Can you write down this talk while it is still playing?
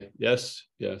Yes,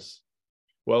 yes.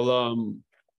 Well,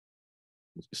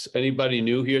 is anybody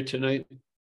new here tonight?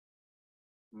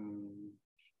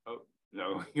 Oh,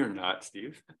 no, you're not,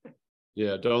 Steve.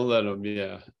 Yeah, don't let them,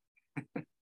 yeah.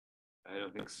 I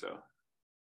don't think so.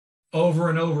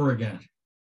 Over and over again.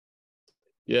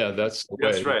 Yeah, that's the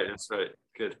way. That's right, that's right.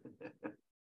 Good.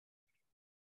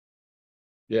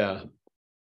 Yeah.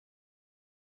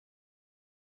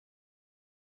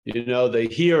 You know, the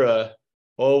hearer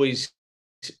always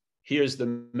hears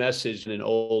the message in an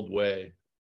old way.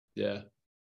 Yeah.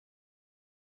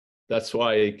 That's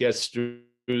why it gets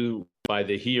through by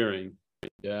the hearing.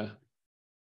 Yeah.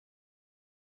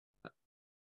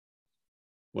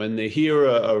 When the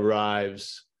hearer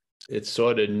arrives, it's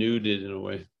sort of nuded in a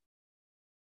way.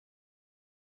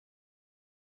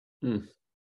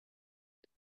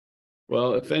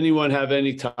 Well, if anyone have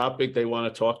any topic they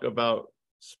want to talk about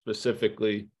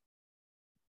specifically,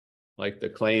 like the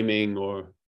claiming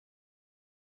or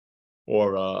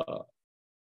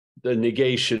the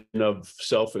negation of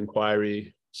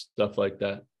self-inquiry, stuff like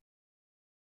that.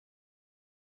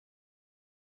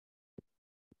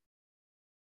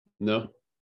 No?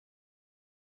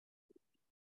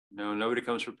 No, nobody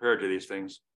comes prepared to these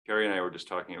things. Carrie and I were just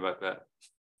talking about that.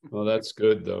 Well, that's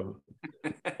good though.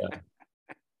 Yeah.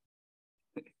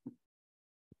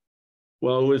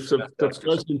 Well, with the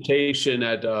presentation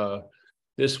at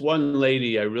this one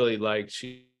lady I really liked,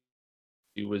 she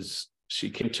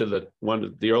came to the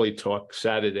early talk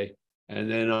Saturday, and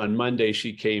then on Monday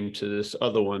she came to this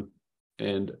other one,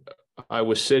 and I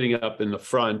was sitting up in the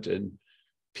front and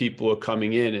people were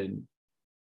coming in, and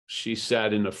she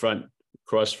sat in the front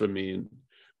across from me, and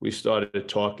we started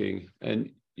talking.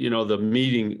 And you know, the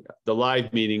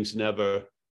live meetings never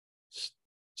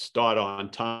start on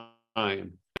time.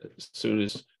 As soon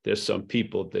as there's some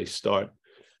people, they start.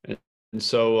 And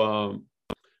so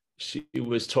she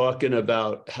was talking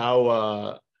about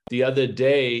how the other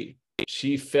day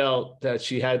she felt that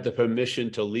she had the permission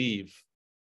to leave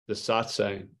the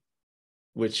satsang,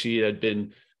 which she had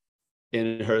been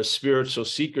in her spiritual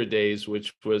seeker days,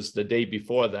 which was the day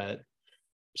before that.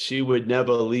 She would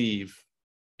never leave.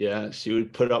 Yeah, she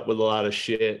would put up with a lot of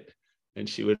shit, and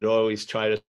she would always try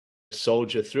to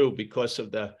soldier through because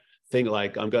of the thing,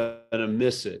 like, I'm gonna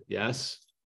miss it. Yes,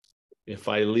 if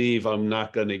I leave, I'm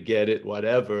not gonna get it,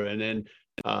 whatever. And then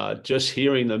just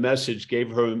hearing the message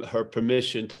gave her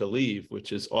permission to leave,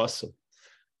 which is awesome.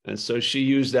 And so she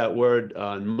used that word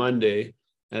on Monday,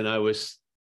 and I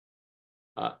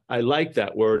like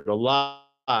that word a lot,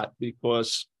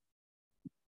 because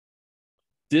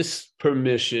this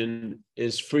permission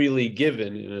is freely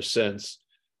given, in a sense.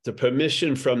 The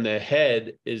permission from the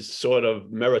head is sort of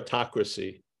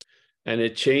meritocracy, and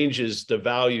it changes the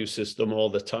value system all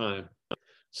the time.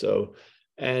 So,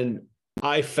 and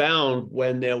I found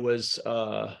when there was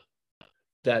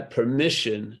that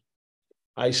permission,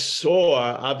 I saw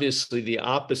obviously the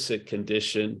opposite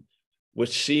condition,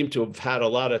 which seemed to have had a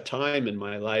lot of time in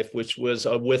my life, which was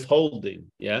a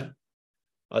withholding, yeah?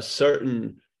 A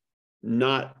certain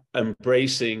not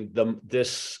embracing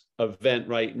this event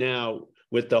right now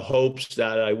with the hopes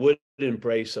that I would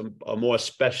embrace a more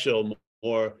special,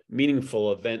 more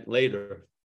meaningful event later.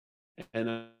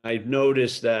 And I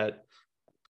noticed that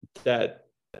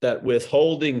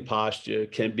withholding posture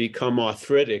can become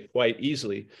arthritic quite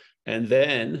easily. And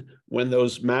then when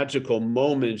those magical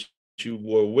moments you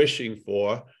were wishing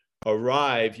for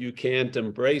arrive, you can't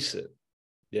embrace it.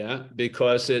 Yeah,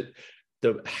 because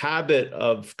the habit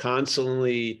of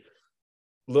constantly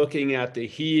looking at the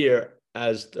here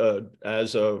as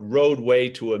a roadway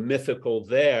to a mythical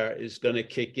there is going to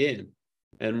kick in.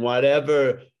 And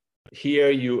whatever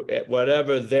there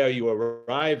you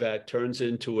arrive at turns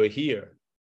into a here.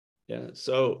 Yeah.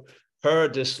 So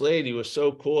this lady was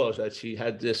so cool that she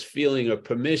had this feeling of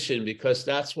permission, because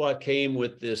that's what came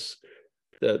with this,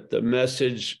 the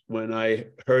message when I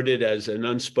heard it as an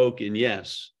unspoken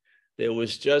yes. There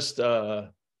was just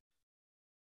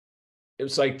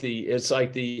it's like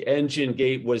the engine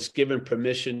gate was given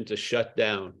permission to shut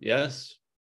down. Yes.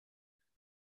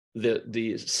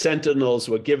 The sentinels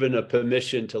were given a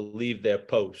permission to leave their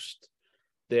post.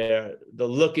 The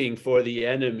looking for the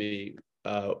enemy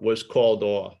was called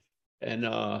off. And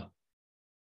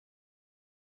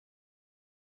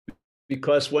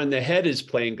because when the head is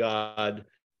playing God,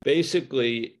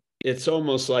 basically it's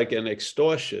almost like an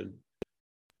extortion.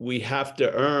 We have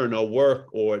to earn or work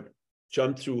or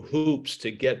jump through hoops to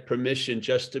get permission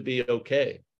just to be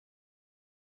okay.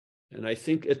 And I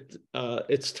think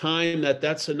it's time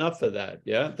that's enough of that.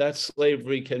 Yeah, that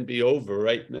slavery can be over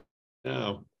right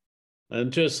now.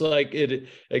 And just like it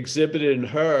exhibited in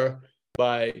her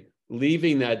by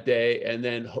leaving that day and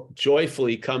then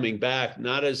joyfully coming back,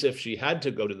 not as if she had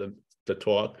to go to the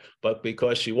talk, but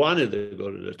because she wanted to go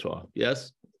to the talk.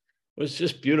 Yes, it was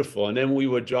just beautiful. And then we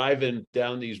were driving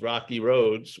down these rocky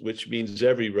roads, which means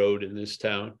every road in this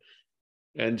town.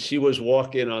 And she was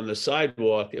walking on the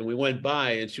sidewalk, and we went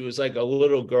by, and she was like a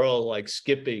little girl, like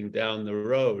skipping down the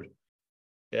road.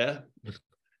 Yeah.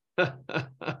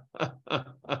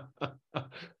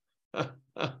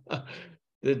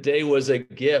 The day was a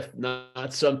gift,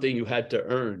 not something you had to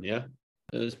earn. Yeah.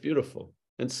 It was beautiful.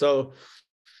 And so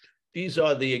these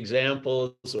are the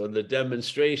examples or the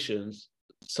demonstrations,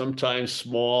 sometimes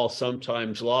small,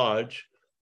 sometimes large,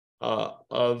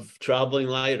 of traveling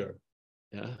lighter.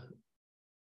 Yeah.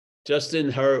 Just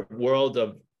in her world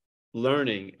of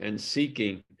learning and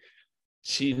seeking,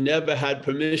 she never had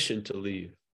permission to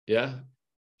leave. Yeah.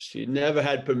 She never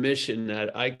had permission that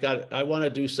I want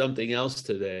to do something else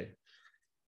today.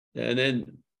 And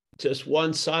then just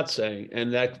one satsang,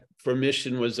 and that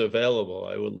permission was available.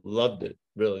 I loved it,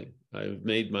 really.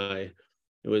 It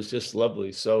was just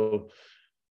lovely. So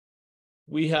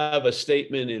we have a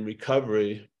statement in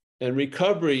recovery, and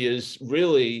recovery is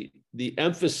really the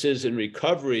emphasis in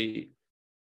recovery.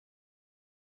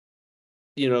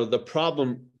 The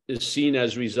problem is seen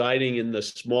as residing in the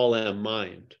small m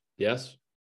mind. Yes.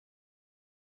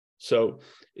 So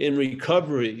in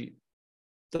recovery,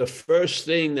 the first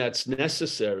thing that's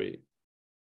necessary,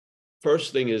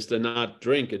 first thing is to not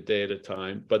drink a day at a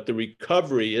time, but the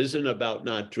recovery isn't about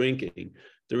not drinking.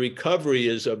 The recovery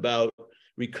is about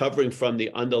recovering from the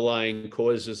underlying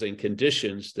causes and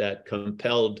conditions that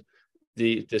compelled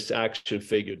this action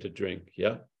figure to drink.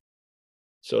 Yeah.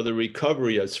 So the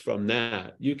recovery is from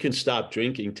that. You can stop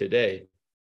drinking today,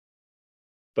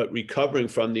 but recovering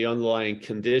from the underlying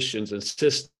conditions and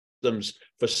systems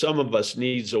for some of us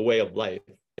needs a way of life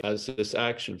as this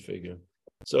action figure.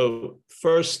 So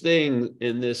first thing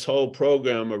in this whole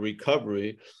program of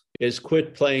recovery is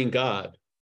quit playing God.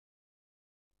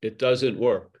 It doesn't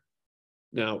work.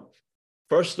 Now,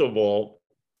 first of all,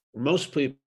 most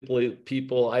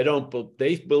people,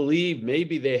 they believe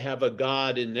maybe they have a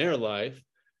God in their life,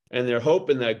 and they're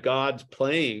hoping that God's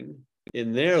playing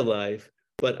in their life.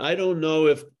 But I don't know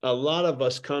if a lot of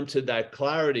us come to that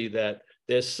clarity that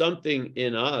there's something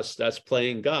in us that's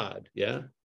playing God. Yeah.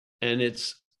 And it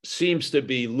seems to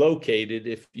be located,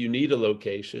 if you need a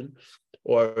location,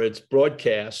 or it's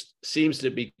broadcast, seems to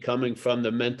be coming from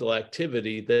the mental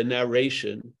activity, the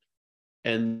narration,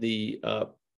 and the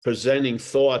presenting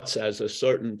thoughts as a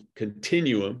certain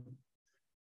continuum,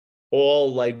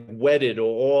 all like wedded, or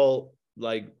all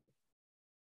like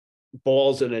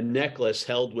balls in a necklace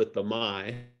held with the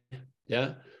mind.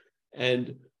 Yeah.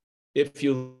 And if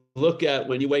you look at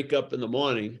when you wake up in the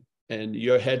morning and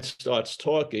your head starts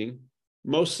talking,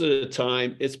 most of the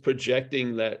time it's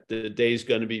projecting that the day's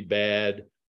going to be bad,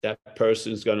 that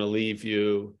person's going to leave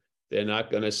you, they're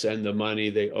not going to send the money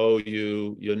they owe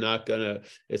you,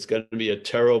 it's going to be a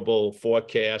terrible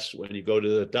forecast when you go to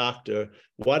the doctor.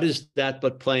 What is that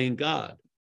but playing God?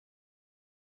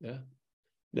 Yeah.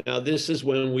 Now, this is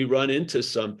when we run into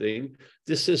something.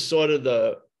 This is sort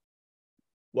of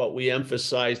what we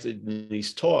emphasized in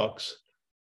these talks.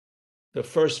 The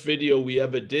first video we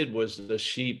ever did was the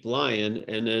sheep lion,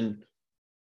 and then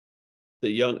the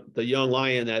young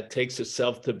lion that takes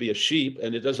itself to be a sheep,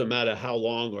 and it doesn't matter how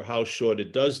long or how short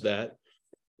it does that.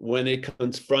 When it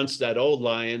confronts that old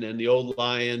lion, and the old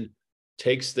lion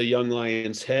takes the young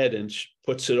lion's head and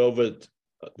puts it over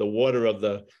the water of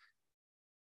the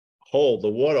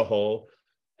water hole,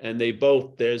 and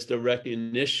there's the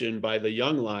recognition by the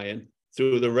young lion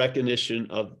through the recognition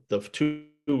of the two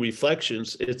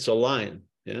reflections, it's a lion.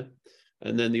 Yeah.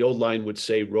 And then the old lion would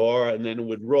say roar, and then it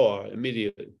would roar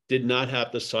immediately. Did not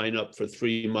have to sign up for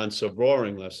 3 months of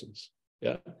roaring lessons.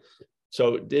 Yeah.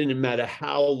 So it didn't matter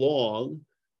how long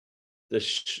the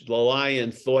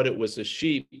lion thought it was a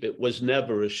sheep, it was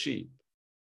never a sheep.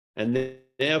 And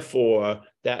therefore,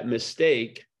 that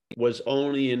mistake was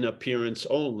only in appearance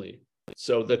only.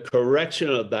 So the correction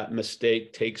of that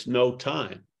mistake takes no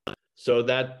time. So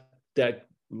that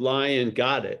lion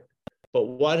got it. But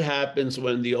what happens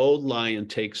when the old lion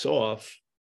takes off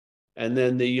and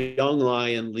then the young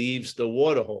lion leaves the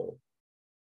waterhole?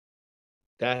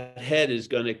 That head is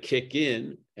going to kick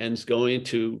in and is going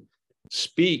to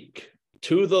speak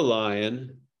to the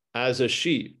lion as a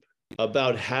sheep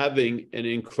about having an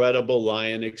incredible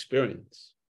lion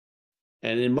experience.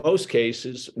 And in most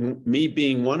cases, me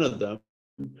being one of them,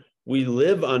 we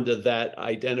live under that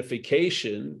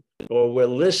identification, or we're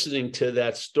listening to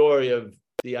that story of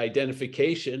the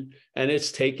identification, and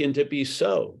it's taken to be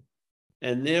so.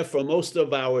 And therefore, most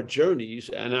of our journeys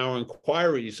and our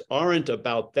inquiries aren't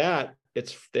about that.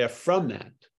 They're from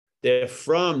that. They're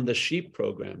from the sheep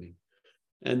programming.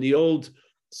 And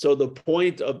so the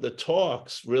point of the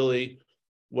talks really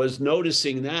was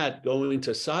noticing that, going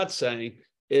to satsang,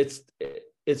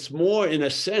 it's more, in a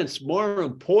sense, more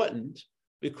important,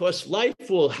 because life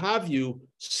will have you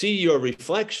see your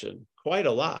reflection quite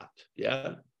a lot.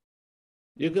 Yeah.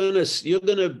 You're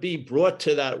gonna be brought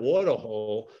to that water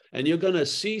hole and you're gonna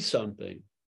see something.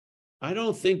 I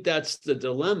don't think that's the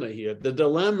dilemma here. The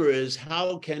dilemma is,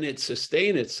 how can it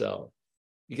sustain itself?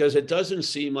 Because it doesn't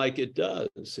seem like it does.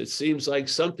 It seems like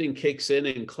something kicks in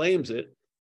and claims it,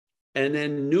 and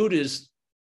then neuters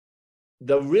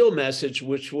the real message,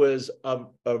 which was a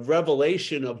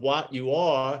revelation of what you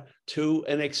are, to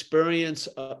an experience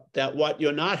that what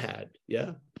you're not had.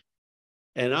 Yeah.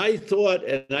 And I thought,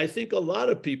 and I think a lot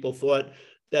of people thought,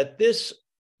 that this,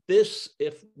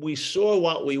 if we saw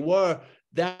what we were,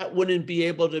 that wouldn't be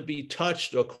able to be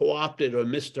touched or co-opted or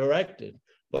misdirected.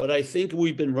 But I think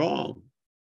we've been wrong.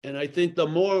 And I think the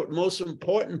most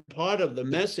important part of the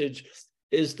message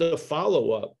is the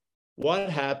follow-up. What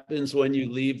happens when you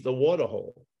leave the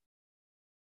waterhole?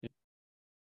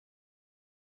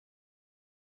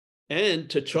 And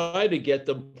to try to get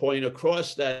the point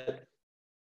across that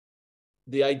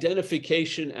the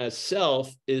identification as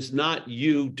self is not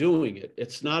you doing it.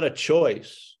 It's not a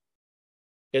choice.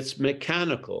 It's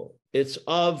mechanical. It's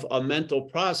of a mental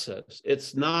process.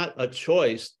 It's not a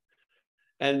choice.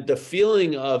 And the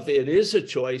feeling of it is a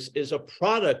choice is a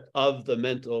product of the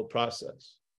mental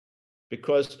process,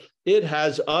 because it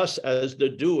has us as the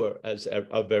doer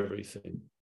of everything.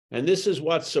 And this is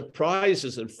what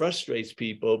surprises and frustrates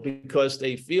people, because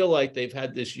they feel like they've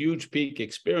had this huge peak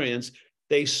experience.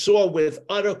 They saw with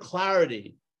utter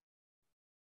clarity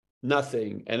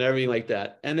nothing and everything like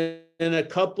that. And in a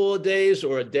couple of days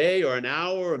or a day or an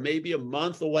hour or maybe a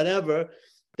month or whatever,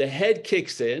 the head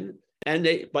kicks in,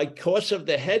 and by course of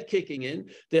the head kicking in,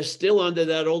 they're still under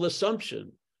that old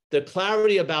assumption. The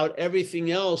clarity about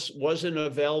everything else wasn't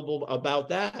available about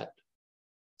that.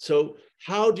 So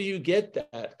how do you get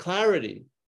that clarity?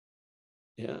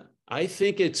 Yeah, I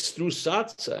think it's through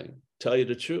satsang, tell you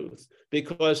the truth,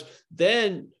 because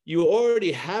then you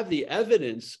already have the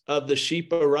evidence of the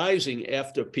sheep arising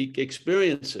after peak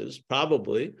experiences,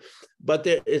 probably, but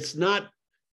it's not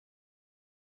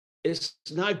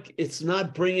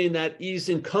bringing that ease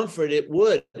and comfort it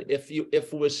would if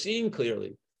it was seen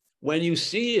clearly. When you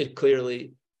see it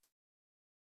clearly,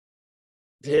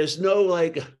 there's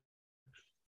no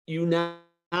you now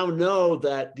know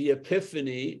that the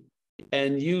epiphany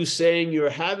and you saying you're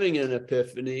having an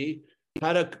epiphany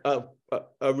had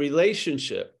a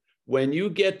relationship. When you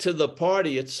get to the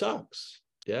party, it sucks.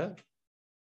 Yeah.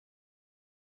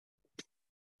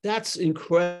 That's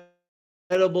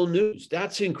incredible news.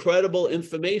 That's incredible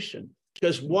information.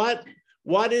 Because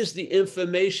what is the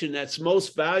information that's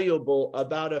most valuable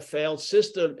about a failed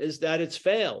system is that it's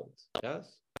failed.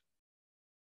 Yes.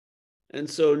 And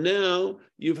so now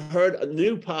you've heard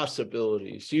new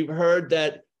possibilities. You've heard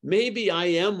that maybe I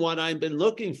am what I've been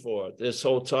looking for this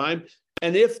whole time.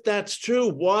 And if that's true,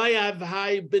 why have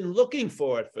I been looking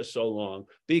for it for so long?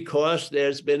 Because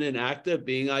there's been an act of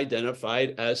being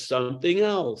identified as something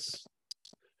else.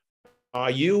 Are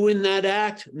you in that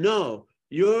act? No,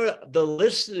 you're the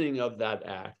listening of that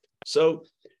act. So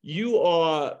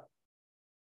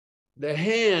the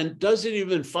hand doesn't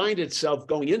even find itself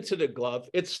going into the glove.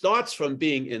 It starts from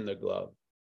being in the glove.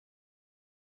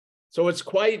 So it's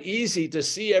quite easy to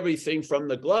see everything from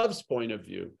the glove's point of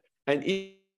view. And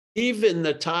even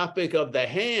the topic of the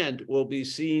hand will be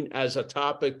seen as a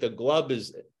topic the glove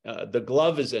is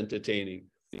entertaining.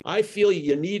 I feel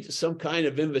you need some kind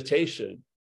of invitation.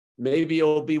 Maybe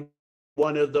it'll be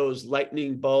one of those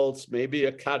lightning bolts, maybe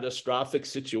a catastrophic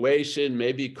situation,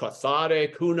 maybe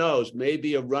cathartic, who knows?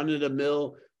 Maybe a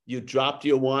run-of-the-mill, you dropped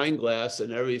your wine glass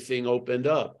and everything opened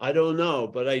up. I don't know,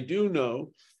 but I do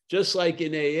know, just like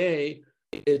in AA,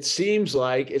 it seems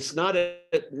like it's not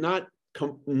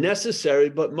necessary,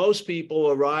 but most people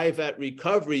arrive at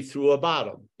recovery through a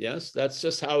bottom. Yes, that's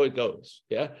just how it goes.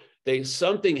 Yeah, there's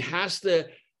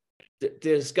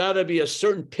got to be a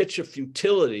certain pitch of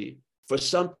futility for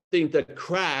something to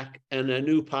crack and a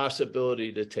new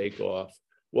possibility to take off.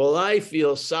 Well, I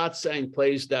feel satsang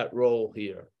plays that role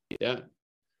here. Yeah,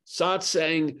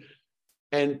 satsang,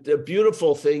 and the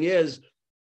beautiful thing is,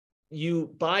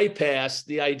 you bypass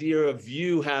the idea of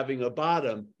you having a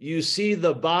bottom. You see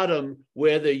the bottom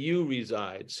where the you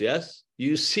resides, yes?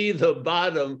 You see the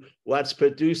bottom, what's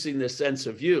producing the sense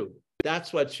of you.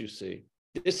 That's what you see.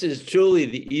 This is truly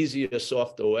the easier,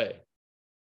 softer way.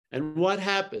 And what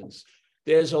happens?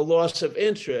 There's a loss of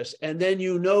interest. And then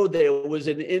you know there was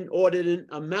an inordinate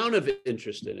amount of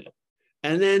interest in it.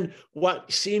 And then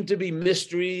what seemed to be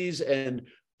mysteries and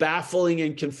baffling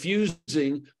and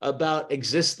confusing about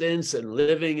existence and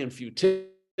living and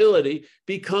futility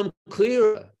become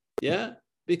clearer. Yeah.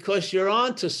 Because you're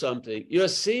onto something. You're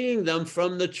seeing them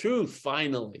from the truth,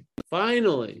 finally.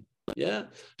 Finally. Yeah.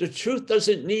 The truth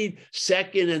doesn't need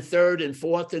second and third and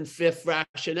fourth and fifth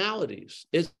rationalities.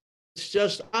 It's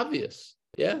just obvious.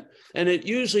 Yeah. And it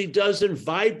usually doesn't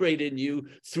vibrate in you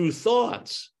through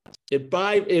thoughts. It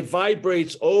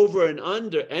vibrates over and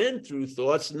under and through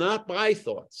thoughts, not by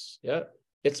thoughts. Yeah.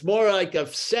 It's more like a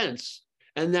sense.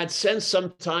 And that sense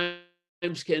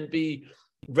sometimes can be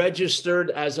registered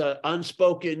as an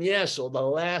unspoken yes, or the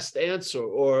last answer,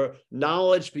 or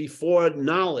knowledge before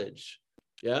knowledge.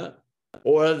 Yeah.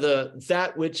 Or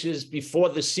that which is before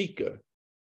the seeker,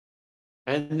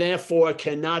 and therefore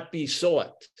cannot be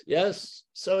sought. Yes.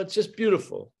 So it's just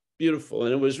beautiful, beautiful.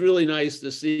 And it was really nice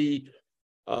to see,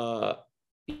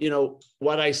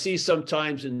 what I see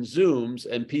sometimes in Zooms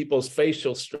and people's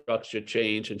facial structure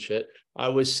change and shit. I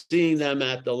was seeing them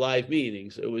at the live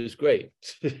meetings. It was great.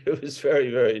 It was very,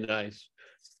 very nice.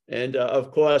 And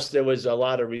of course, there was a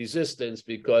lot of resistance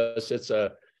because it's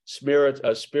a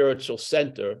spiritual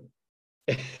center.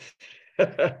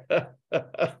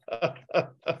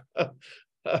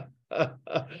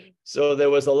 So there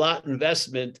was a lot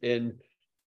investment in,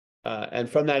 and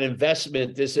from that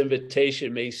investment, this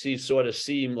invitation may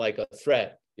seem like a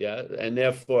threat. Yeah. And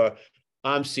therefore,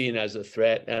 I'm seen as a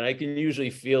threat, and I can usually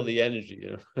feel the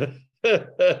energy.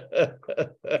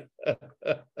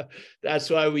 That's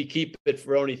why we keep it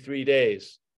for only 3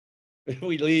 days.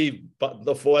 We leave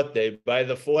the fourth day. By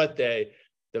the fourth day,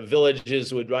 the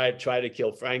villages would try to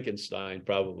kill Frankenstein,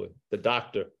 probably, the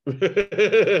doctor.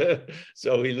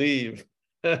 So we leave.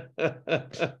 But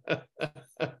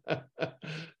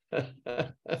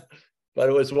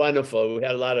it was wonderful. We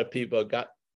had a lot of people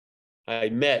I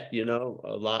met, a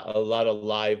lot of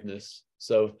liveness.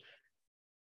 So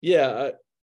yeah.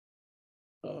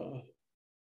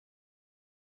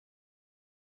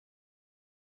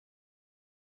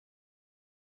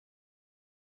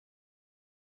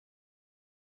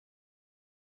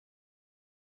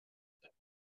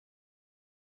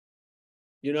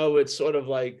 It's sort of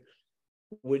like,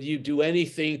 would you do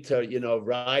anything to,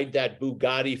 ride that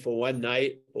Bugatti for one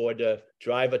night or to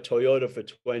drive a Toyota for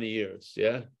 20 years?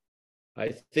 Yeah. I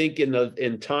think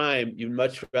in time, you'd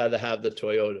much rather have the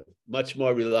Toyota, much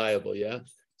more reliable. Yeah.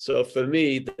 So for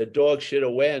me, the dog shit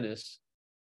awareness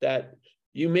that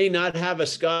you may not have a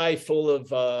sky full of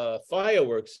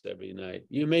fireworks every night.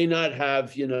 You may not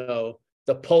have, the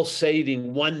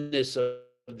pulsating oneness of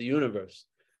the universe.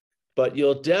 But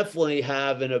you'll definitely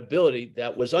have an ability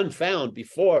that was unfound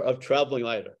before of traveling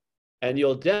lighter. And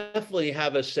you'll definitely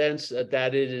have a sense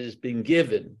that it has been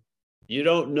given. You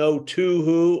don't know to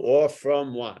who or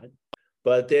from what,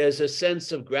 but there's a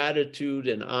sense of gratitude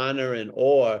and honor and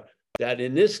awe that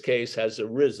in this case has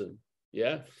arisen,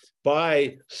 yeah,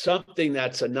 by something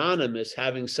that's anonymous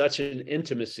having such an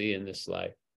intimacy in this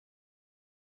life.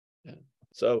 Yeah.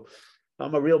 So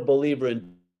I'm a real believer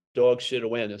in dog shit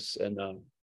awareness. And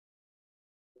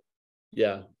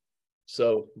yeah.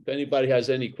 So if anybody has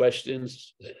any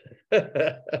questions,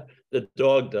 the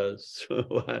dog does.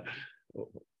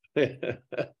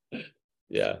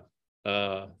 Yeah.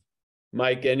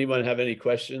 Mike, anyone have any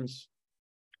questions?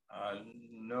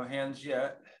 No hands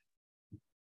yet.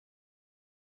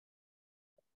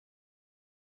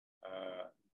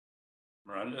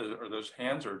 Miranda, are those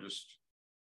hands or just,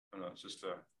 I don't know, it's just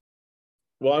a...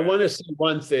 Well, I want to say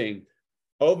one thing.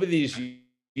 Over these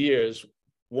years,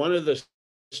 one of the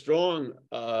strong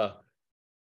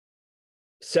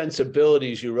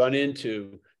sensibilities you run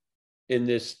into in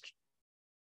this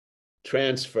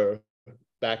transfer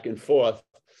back and forth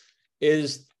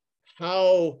is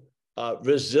how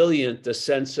resilient the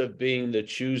sense of being the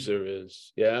chooser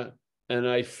is. Yeah. And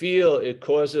I feel it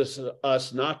causes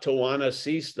us not to want to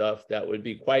see stuff that would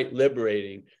be quite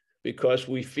liberating because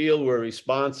we feel we're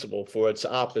responsible for its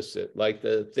opposite, like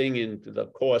the thing in the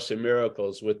Course in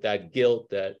Miracles with that guilt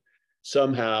that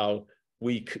somehow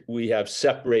we have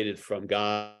separated from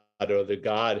God or the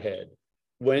Godhead.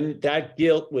 When that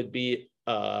guilt would be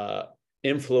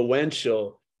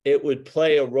influential, it would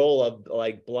play a role of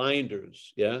like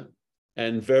blinders, yeah,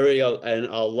 and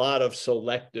a lot of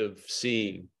selective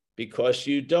seeing, because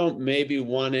you don't maybe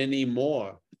want any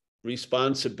more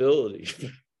responsibility.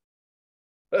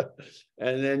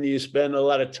 And then you spend a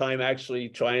lot of time actually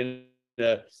trying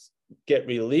to get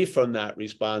relief from that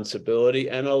responsibility.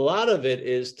 And a lot of it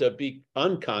is to be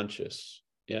unconscious.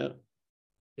 Yeah.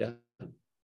 Yeah.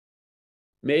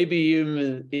 Maybe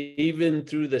even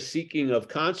through the seeking of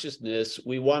consciousness,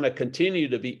 we want to continue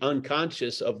to be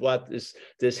unconscious of what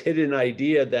this hidden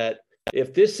idea that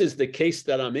if this is the case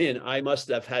that I'm in, I must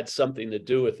have had something to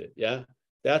do with it. Yeah,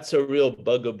 that's a real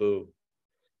bugaboo,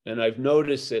 and I've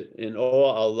noticed it in a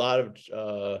lot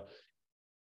of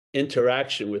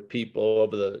interaction with people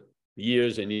over the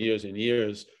years and years and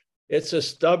years. It's a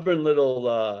stubborn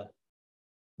little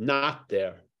knot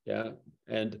there. Yeah,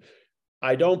 and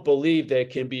I don't believe there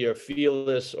can be a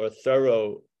fearless or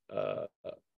thorough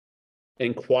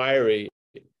inquiry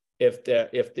if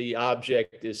the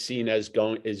object is seen as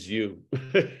you.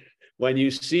 When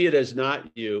you see it as not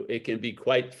you, it can be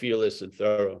quite fearless and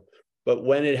thorough. But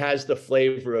when it has the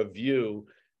flavor of you,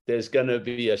 there's going to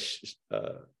be a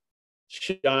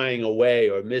shying away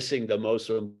or missing the most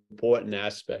important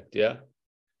aspect. Yeah,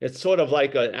 it's sort of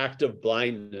like an act of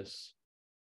blindness.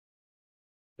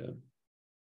 Yeah.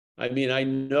 I mean, I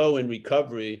know in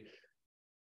recovery,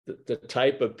 the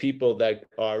type of people that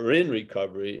are in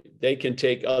recovery, they can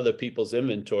take other people's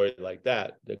inventory like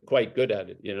that. They're quite good at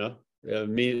it, you know. They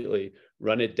immediately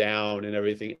run it down and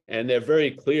everything. And they're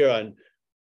very clear on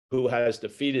who has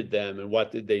defeated them and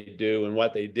what did they do and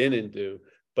what they didn't do.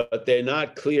 But they're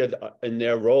not clear in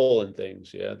their role in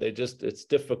things. Yeah, it's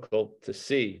difficult to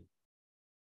see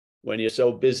when you're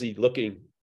so busy looking.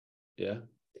 Yeah.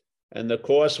 And the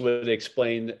Course would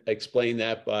explain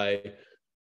that by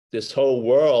this whole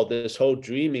world, this whole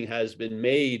dreaming has been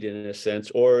made in a sense,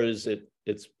 or is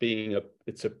it's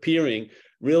appearing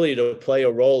really to play a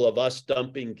role of us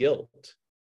dumping guilt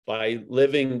by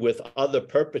living with other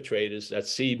perpetrators that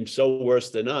seem so worse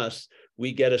than us.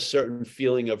 We get a certain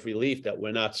feeling of relief that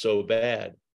we're not so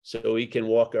bad, so we can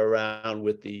walk around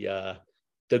with the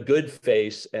good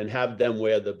face and have them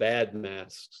wear the bad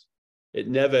masks.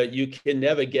 You can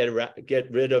never get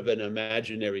rid of an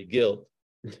imaginary guilt.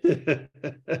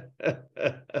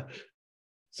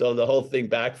 So the whole thing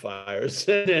backfires,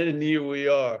 and here we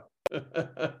are.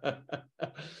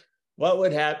 What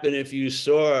would happen if you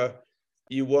saw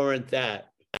you weren't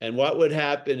that? And what would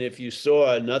happen if you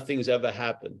saw nothing's ever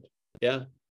happened? Yeah.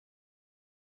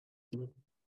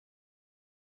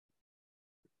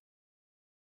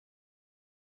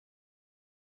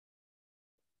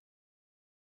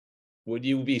 Would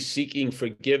you be seeking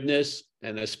forgiveness,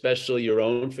 and especially your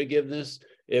own forgiveness,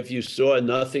 if you saw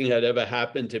nothing had ever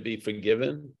happened to be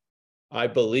forgiven? I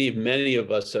believe many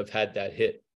of us have had that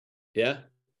hit. Yeah.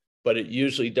 But it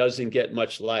usually doesn't get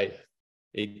much life.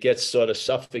 It gets sort of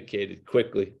suffocated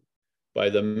quickly by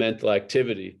the mental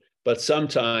activity. But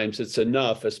sometimes it's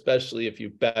enough, especially if you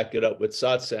back it up with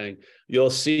satsang, you'll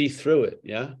see through it.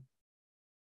 Yeah.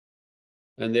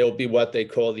 And there'll be what they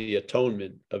call the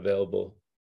atonement available.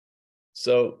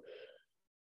 So,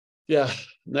 yeah,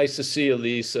 nice to see you,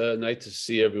 Lisa. Nice to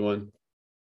see everyone.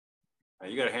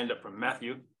 You got a hand up from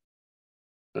Matthew.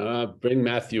 Bring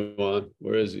Matthew on.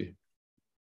 Where is he?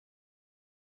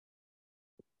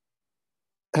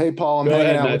 Hey, Paul, I'm Go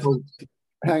hanging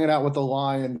ahead, out with the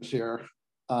Lions here.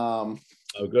 Oh,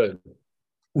 good.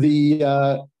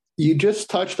 You just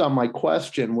touched on my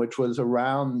question, which was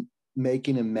around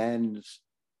making amends.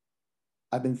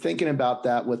 I've been thinking about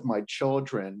that with my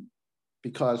children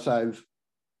because I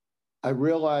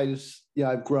realize,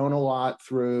 I've grown a lot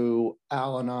through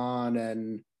Al-Anon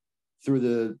and through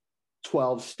the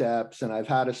 12 steps, and I've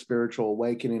had a spiritual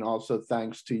awakening also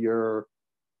thanks to your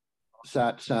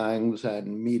satsangs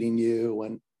and meeting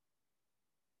you,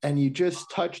 and you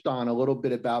just touched on a little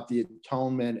bit about the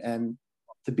atonement. And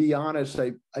to be honest,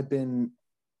 I've been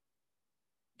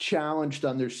challenged to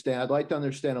understand. I'd like to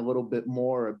understand a little bit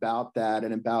more about that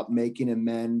and about making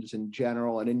amends in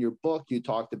general. And in your book, you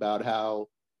talked about how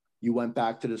you went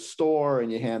back to the store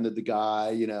and you handed the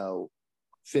guy,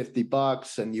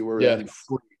 $50, and you were then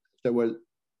free. There was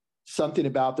something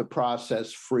about the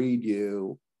process freed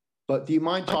you. But do you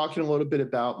mind talking a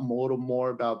little more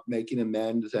about making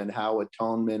amends and how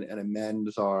atonement and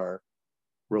amends are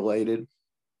related?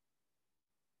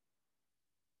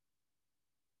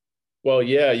 Well,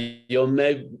 yeah,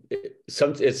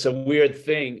 it's a weird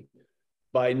thing.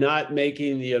 By not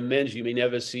making the amends, you may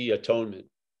never see atonement.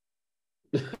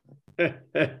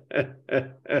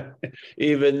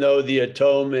 Even though the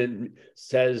atonement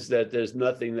says that there's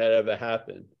nothing that ever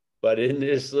happened. But in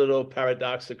this little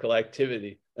paradoxical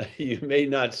activity, you may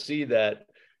not see that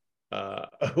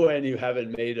when you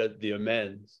haven't made the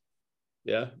amends.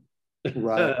 Yeah.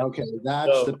 Right. Okay.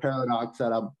 That's the paradox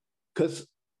because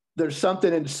there's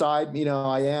something inside,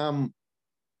 I am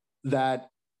that,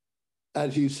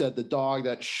 as you said, the dog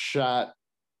that shot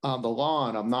on the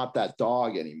lawn. I'm not that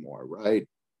dog anymore. Right.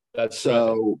 That's right.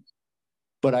 So,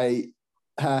 but I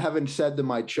haven't said to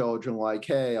my children, like,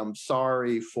 hey, I'm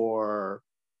sorry for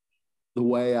the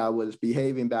way I was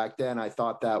behaving back then. I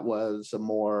thought that was a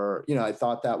more, I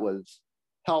thought that was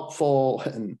helpful.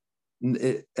 And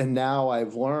now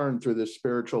I've learned through the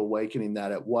spiritual awakening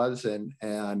that it wasn't.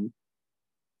 And,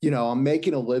 I'm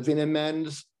making a living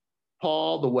amends,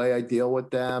 Paul, the way I deal with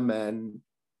them and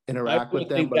interact with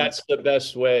them. I think that's the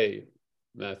best way,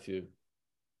 Matthew,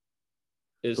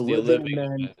 is the living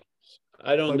amends.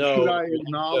 I don't know. Should I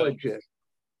acknowledge it,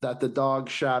 that the dog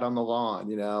shat on the lawn,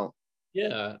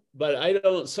 Yeah, but I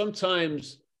don't,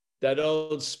 sometimes that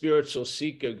old spiritual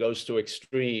seeker goes to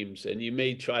extremes and you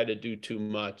may try to do too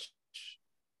much.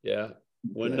 Yeah,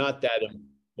 we're not that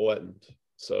important.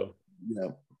 So yeah,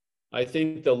 I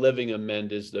think the living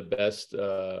amend is the best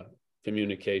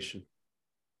communication.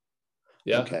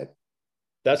 Yeah. Okay.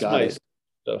 That's my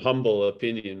humble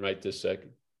opinion right this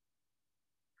second.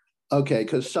 Okay,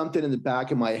 because something in the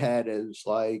back of my head is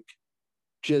like,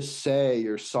 just say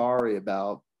you're sorry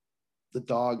about the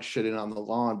dog shitting on the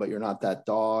lawn, but you're not that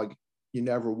dog. You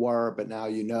never were, but now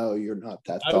you're not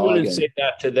that dog. I wouldn't say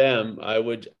that to them. I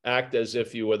would act as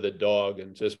if you were the dog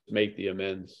and just make the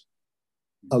amends.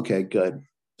 Okay, good.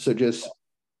 So just,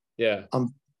 yeah,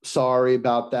 I'm sorry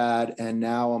about that. And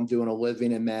now I'm doing a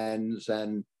living amends,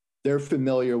 and they're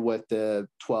familiar with the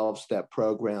 12-step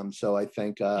program. So I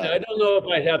think I don't know if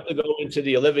I'd have to go into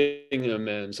the living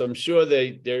amends. I'm sure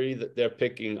they're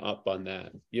picking up on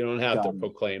that. You don't have to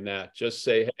proclaim that. Just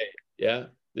say, hey, yeah,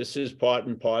 this is part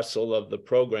and parcel of the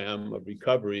program of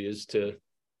recovery, is to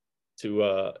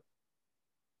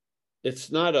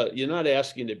it's not you're not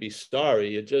asking to be sorry.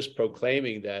 You're just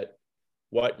proclaiming that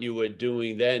what you were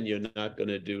doing then, you're not going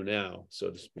to do now, so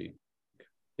to speak.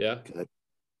 Yeah. Good.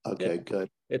 Okay, yeah. Good.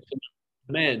 It's an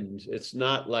amend. It's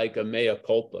not like a mea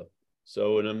culpa.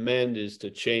 So an amend is to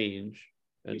change.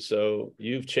 And so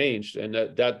you've changed. And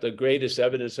that the greatest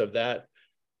evidence of that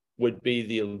would be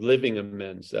the living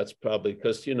amends. That's probably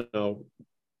because, a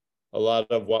lot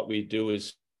of what we do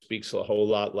speaks a whole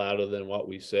lot louder than what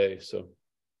we say. So.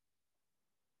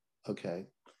 Okay,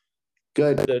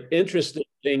 good. The interesting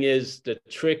thing is the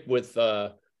trick with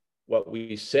what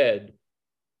we said.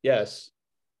 Yes,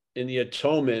 in the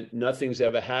atonement, nothing's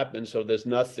ever happened, so there's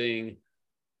nothing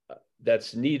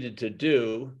that's needed to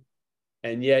do,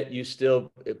 and yet you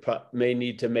still may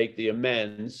need to make the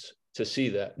amends to see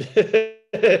that.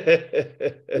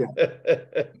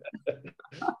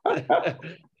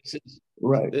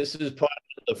 This is part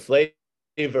of the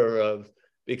flavor of,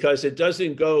 because it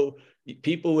doesn't go.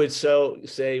 People would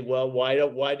say, well,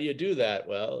 why do you do that?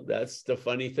 Well, that's the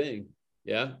funny thing.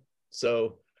 Yeah.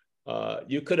 So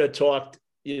you could have talked,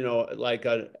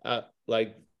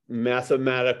 like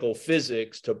mathematical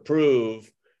physics to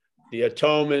prove the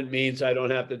atonement means I don't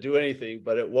have to do anything,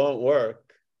 but it won't work.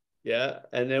 Yeah.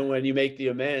 And then when you make the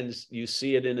amends, you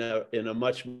see it in a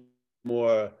much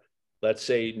more, let's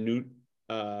say,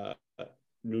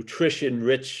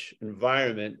 nutrition-rich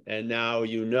environment. And now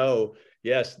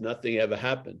yes, nothing ever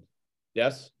happened.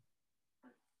 Yes?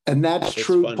 And that's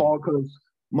true, funny. Paul, because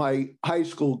my high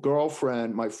school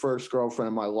girlfriend, my first girlfriend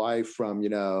in my life from,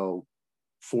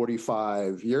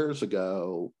 45 years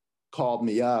ago, called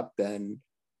me up and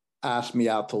asked me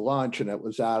out to lunch, and it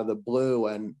was out of the blue.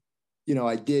 And,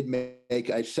 I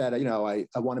said,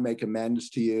 I want to make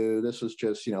amends to you. This was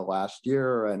just, last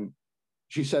year. And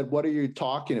she said, what are you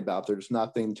talking about? There's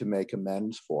nothing to make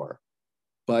amends for.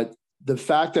 But the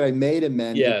fact that I made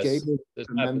amends, it gave me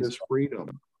tremendous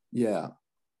freedom. Yeah.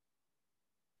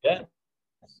 Yeah,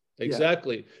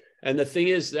 exactly. Yeah. And the thing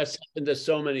is, that's happened to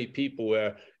so many people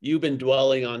where you've been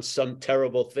dwelling on some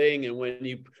terrible thing, and when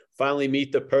you finally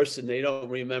meet the person, they don't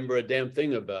remember a damn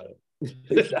thing about it.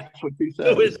 That's what you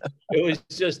said. It was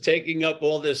just taking up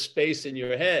all this space in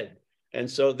your head. And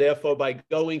so therefore, by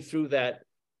going through that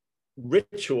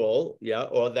ritual,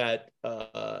 or that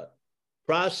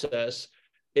process,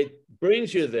 it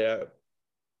brings you there.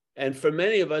 And for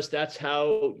many of us, that's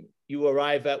how you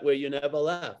arrive at where you never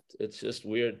left. It's just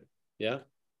weird. Yeah.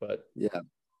 But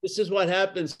this is what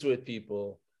happens with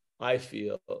people, I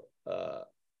feel.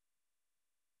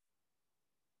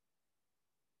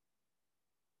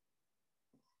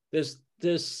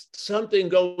 There's something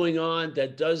going on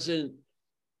that doesn't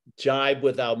jibe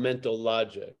with our mental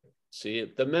logic.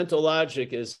 See, the mental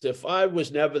logic is, if I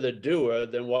was never the doer,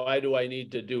 then why do I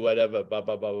need to do whatever, blah,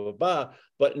 blah, blah, blah, blah.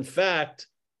 But in fact,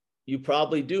 you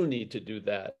probably do need to do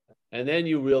that. And then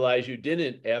you realize you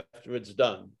didn't after it's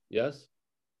done. Yes.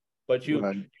 But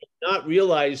you're not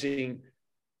realizing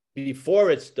before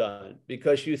it's done,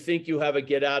 because you think you have a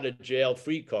get out of jail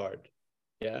free card.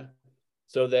 Yeah.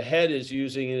 So the head is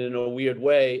using it in a weird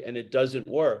way and it doesn't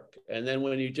work. And then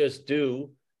when you just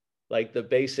do like the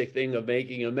basic thing of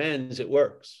making amends, it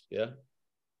works. Yeah.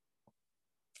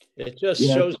 It just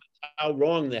shows how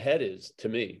wrong the head is to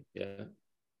me. Yeah.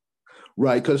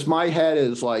 Right. Because my head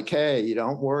is like, hey, you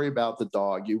don't worry about the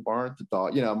dog. You weren't the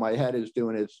dog. You know, my head is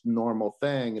doing its normal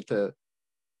thing to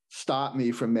stop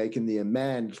me from making the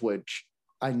amends, which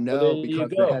I know Well, because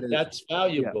the head is. That's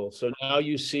valuable. So now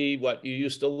you see what you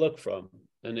used to look from.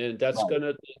 And then that's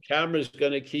the camera's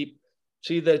gonna keep,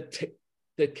 see the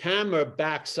camera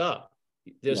backs up.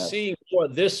 They're seeing more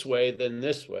this way than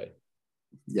this way.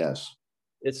 Yes.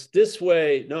 It's this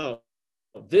way, no,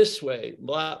 this way,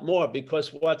 a lot more,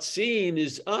 because what's seen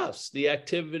is us, the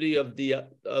activity of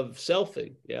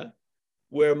selfing, yeah?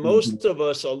 Where most of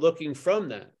us are looking from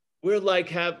that. We're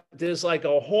like, there's like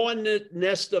a hornet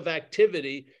nest of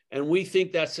activity, and we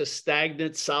think that's a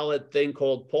stagnant, solid thing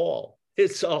called Paul.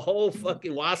 It's a whole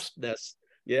fucking wasp nest,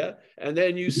 yeah? And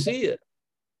then you see it,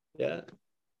 yeah?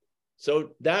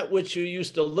 So that which you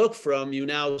used to look from, you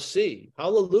now see.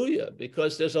 Hallelujah,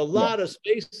 because there's a lot of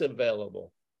space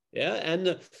available. Yeah, and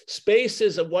the space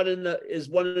is one of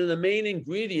the main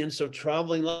ingredients of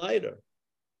traveling lighter.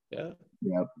 Yeah.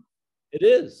 Yep. It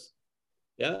is.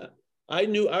 Yeah. I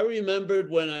remembered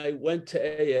when I went to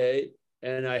AA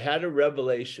and I had a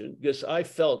revelation because I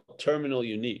felt terminal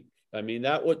unique. I mean,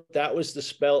 that was the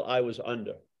spell I was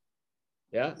under.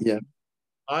 Yeah. Yeah.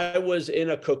 I was in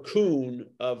a cocoon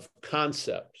of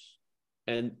concepts,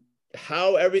 and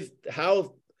how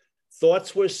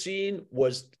thoughts were seen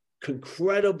was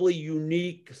incredibly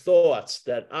unique thoughts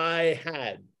that I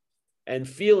had, and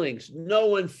feelings no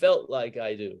one felt like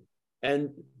I do,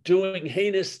 and doing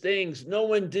heinous things. No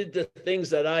one did the things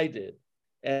that I did.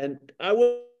 And I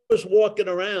was walking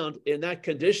around in that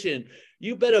condition.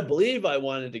 You better believe I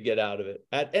wanted to get out of it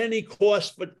at any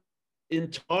cost, but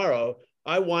in tomorrow,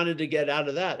 I wanted to get out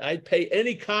of that. I'd pay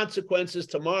any consequences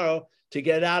tomorrow to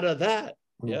get out of that.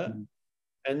 Yeah.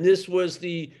 And this was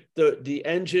the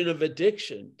engine of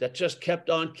addiction that just kept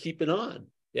on keeping on.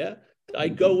 Yeah. I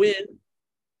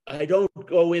don't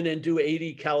go in and do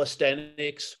 80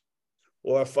 calisthenics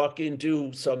or fucking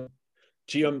do some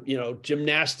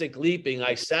gymnastic leaping.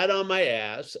 I sat on my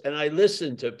ass and I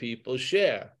listened to people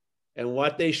share. And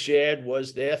what they shared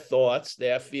was their thoughts,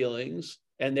 their feelings,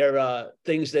 and there are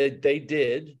things that they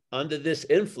did under this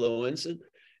influence.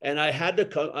 And I had to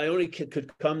come, I only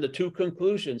could come to two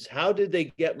conclusions. How did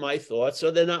they get my thoughts? So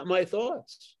they're not my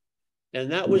thoughts.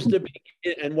 And that was the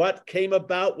beginning. And what came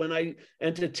about when I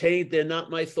entertained they're not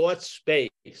my thoughts?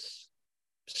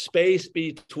 Space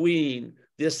between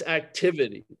this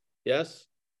activity. Yes?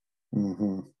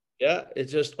 Mm-hmm. Yeah, it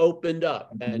just opened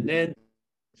up. And then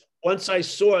once I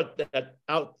saw that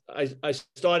out, I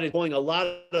started calling a lot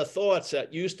of thoughts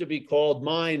that used to be called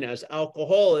mine as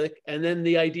alcoholic, and then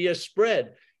the idea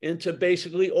spread into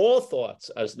basically all thoughts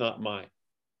as not mine.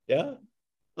 Yeah,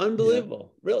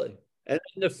 unbelievable, really. And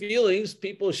the feelings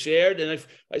people shared, and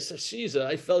I said, "Geez,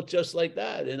 I felt just like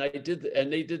that," and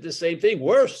they did the same thing,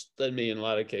 worse than me in a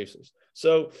lot of cases.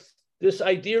 So this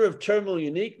idea of terminal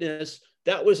uniqueness,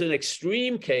 that was an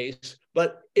extreme case,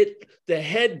 but the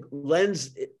head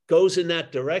lens goes in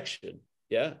that direction.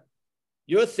 Yeah.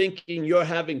 You're thinking you're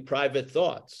having private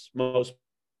thoughts, most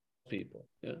people.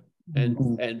 Yeah. And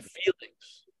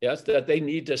feelings. Yes. That they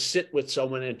need to sit with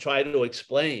someone and try to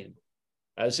explain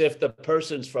as if the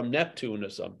person's from Neptune or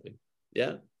something.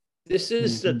 Yeah. This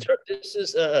is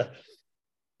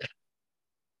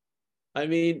I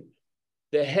mean,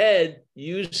 the head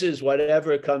uses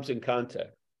whatever it comes in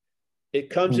contact. It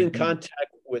comes in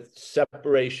contact with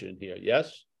separation here,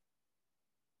 yes?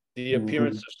 The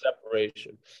appearance of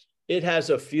separation. It has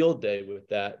a field day with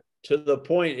that, to the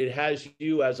point it has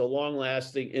you as a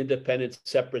long-lasting, independent,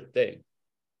 separate thing.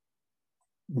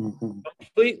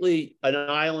 Completely an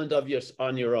island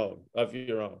on your own,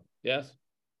 yes?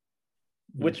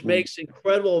 Which makes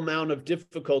incredible amount of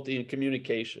difficulty in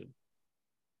communication.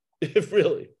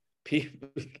 Really, people,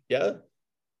 yeah?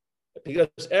 Because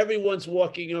everyone's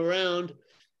walking around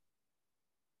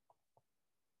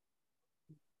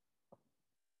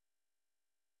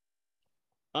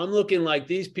I'm looking like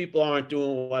these people aren't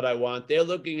doing what I want. They're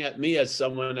looking at me as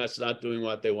someone that's not doing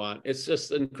what they want. It's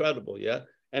just incredible, yeah?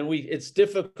 And it's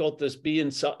difficult to be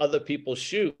in other people's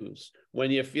shoes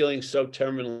when you're feeling so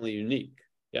terminally unique,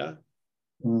 yeah?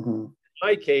 In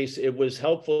my case, it was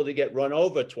helpful to get run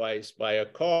over twice by a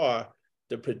car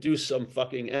to produce some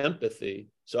fucking empathy,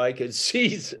 so I could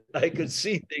see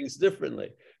things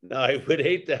differently. Now, I would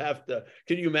hate to have to.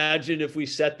 Can you imagine if we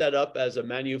set that up as a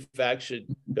manufactured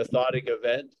cathartic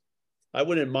event? I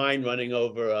wouldn't mind running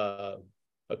over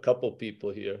a couple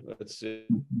people here. Let's see.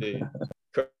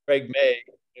 Craig May,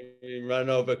 run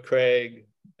over Craig.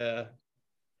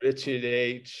 Richard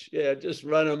H. Yeah, just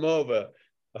run him over.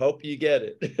 I hope you get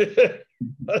it.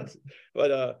 but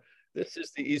this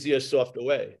is the easier, softer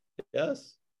way.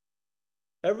 Yes.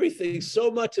 Everything, so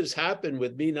much has happened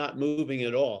with me not moving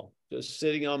at all, just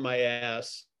sitting on my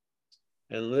ass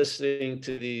and listening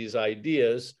to these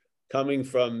ideas coming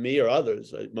from me or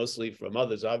others, mostly from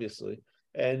others, obviously.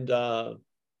 And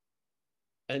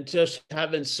just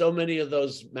having so many of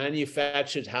those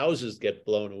manufactured houses get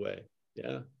blown away.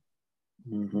 Yeah.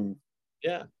 Mm-hmm.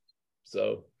 Yeah.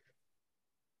 So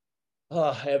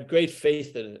I have great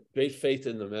faith in it, great faith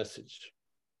in the message.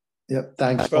 Yep.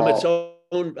 Thanks, from Paul. Its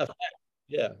own effect.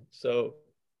 Yeah. So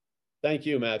thank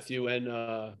you, Matthew. And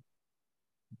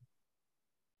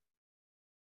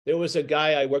there was a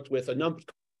guy I worked with,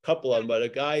 couple of them, but a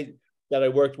guy that I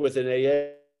worked with in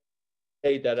AA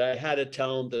that I had to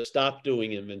tell him to stop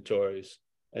doing inventories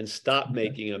and stop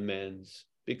making amends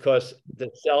because the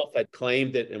self had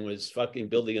claimed it and was fucking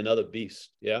building another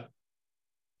beast. Yeah.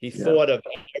 He thought of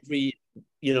every,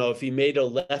 if he made a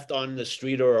left on the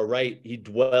street or a right, he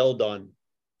dwelled on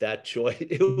that choice.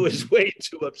 It was way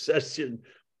too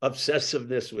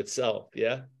obsessiveness with self.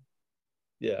 Yeah.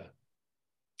 Yeah.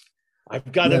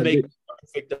 I've got to make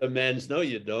perfect amends. No,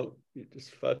 you don't. You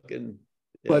just fucking.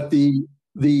 Yeah. But the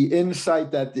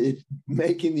insight that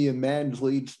making the amends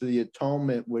leads to the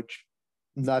atonement, which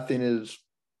nothing is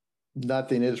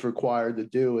required to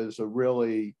do, is a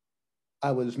really.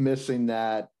 I was missing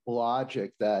that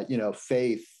logic, that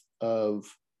faith of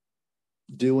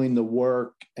doing the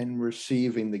work and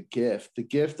receiving the gift. The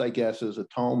gift, I guess, is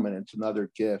atonement. It's another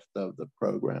gift of the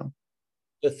program.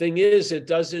 The thing is, it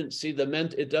doesn't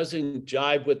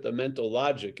jive with the mental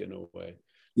logic in a way.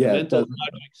 Yeah, the mental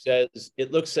logic says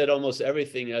it looks at almost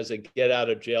everything as a get out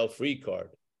of jail free card.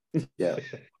 Yeah.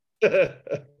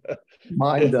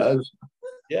 Mine does.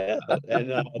 Yeah. And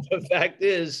the fact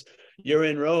is, you're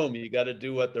in Rome. You got to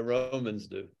do what the Romans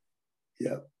do.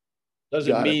 Yeah.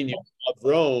 Doesn't mean you love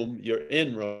Rome. You're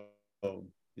in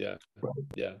Rome. Yeah. Right.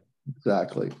 Yeah.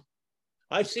 Exactly.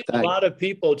 I've seen a lot of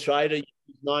people try to use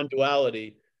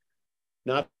non-duality,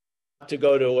 not to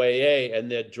go to AA,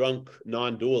 and they're drunk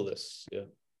non-dualists. Yeah.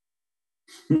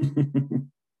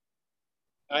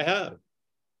 I have.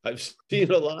 I've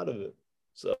seen a lot of it.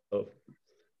 So, all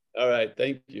right.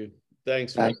 Thank you.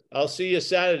 Thanks. I'll see you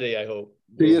Saturday, I hope.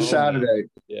 See you Saturday.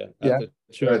 Yeah. At the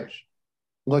church.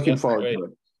 Looking forward to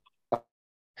it.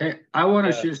 Hey, I want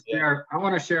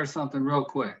to share something real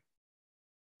quick.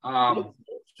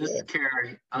 This is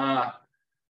Carrie. I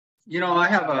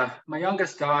have my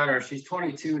youngest daughter. She's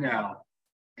 22 now,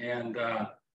 and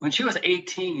when she was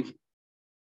 18,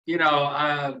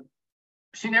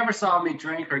 she never saw me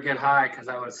drink or get high because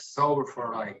I was sober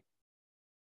for like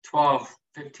 12,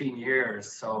 15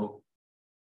 years. So,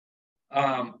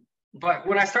 but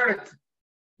when I started,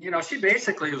 she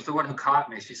basically was the one who caught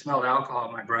me. She smelled alcohol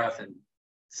in my breath and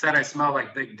said I smelled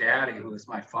like Big Daddy, who was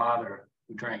my father,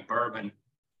 who drank bourbon.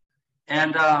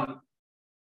 And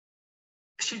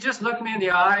she just looked me in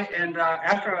the eye. And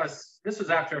this was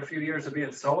after a few years of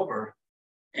being sober.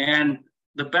 And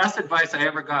the best advice I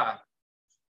ever got,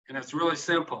 and it's really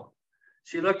simple.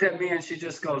 She looked at me and she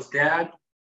just goes, "Dad,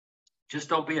 just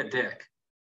don't be a dick."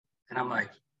 And I'm like,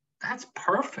 that's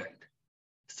perfect.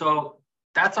 So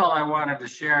that's all I wanted to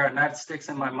share. And that sticks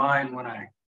in my mind when I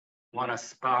want to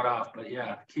spout off. But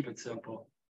yeah, keep it simple.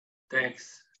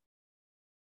 Thanks.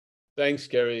 Thanks,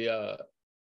 Gary.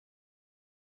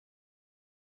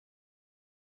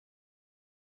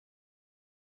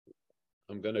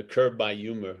 I'm going to curb my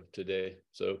humor today.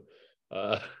 So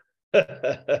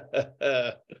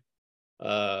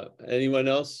anyone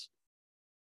else?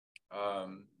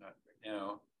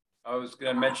 I was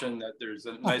going to mention that there's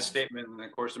a nice statement in the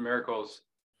Course in Miracles.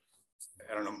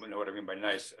 I don't know what I mean by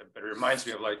nice, but it reminds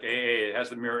me of like AA. It has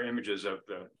the mirror images of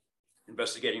the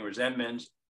investigating resentments,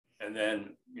 and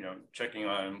then checking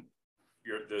on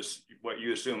what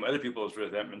you assume other people's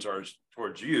resentments are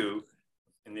towards you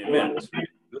in the amends.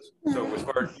 So as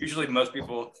far as usually most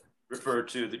people refer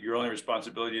to that your only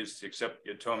responsibility is to accept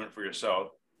the atonement for yourself,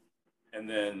 and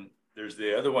then there's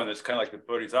the other one that's kind of like the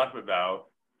Bodhisattva vow,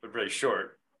 but very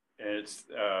short, and it's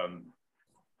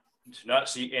to not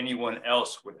see anyone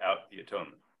else without the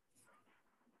atonement.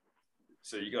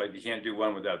 So you can't do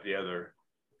one without the other,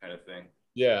 kind of thing.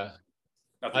 Yeah.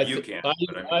 Not that you can't.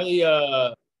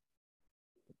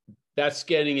 That's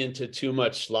getting into too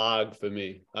much slog for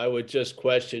me. I would just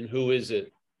question, who is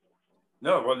it?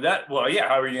 No, how are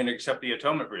you going to accept the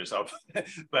atonement for yourself?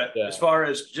 But as far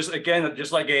as just like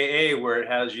AA, where it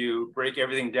has you break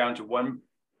everything down to one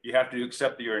you have to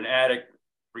accept that you're an addict,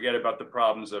 forget about the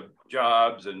problems of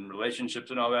jobs and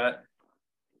relationships and all that.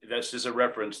 That's just a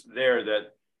reference there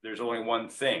that there's only one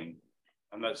thing.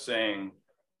 I'm not saying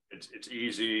it's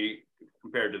easy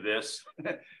compared to this,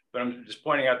 but I'm just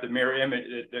pointing out the mirror image.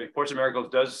 The Course in Miracles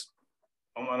does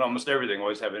on almost everything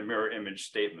always have a mirror image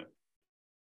statement.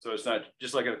 So it's not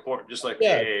just like a court, just like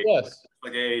AA, yes.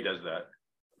 like AA does that.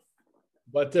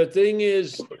 But the thing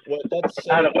is, what that's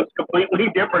Kind of looks completely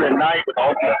different at night with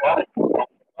all the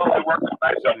it works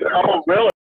nice up there. Oh, really?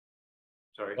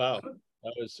 Sorry. wow,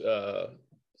 that was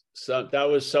that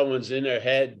was someone's inner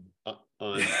head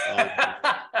on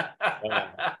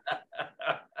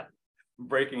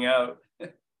breaking out.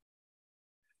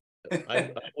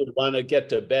 I would want to get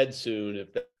to bed soon if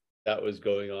that was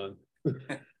going on.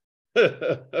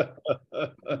 The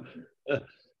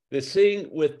thing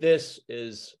with this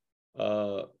is,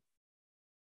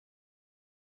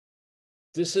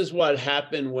 this is what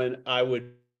happened when I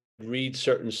would read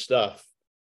certain stuff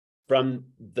from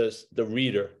the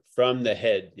reader, from the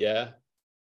head, yeah?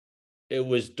 It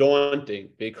was daunting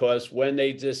because when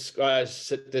they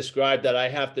described that I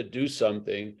have to do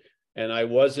something and I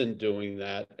wasn't doing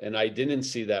that and I didn't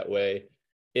see that way,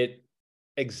 it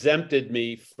exempted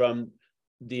me from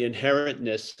the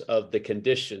inherentness of the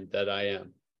condition that I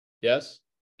am. Yes?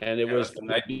 And it was going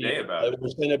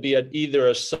to be either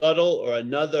a subtle or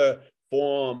another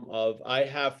form of I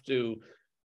have to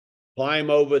climb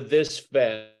over this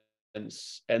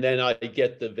fence and then I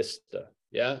get the vista.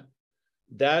 Yeah.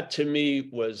 That to me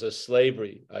was a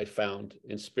slavery I found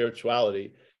in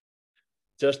spirituality,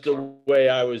 just the way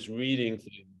I was reading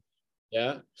things.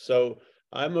 Yeah. So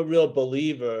I'm a real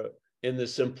believer in the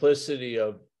simplicity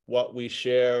of what we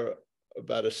share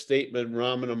about a statement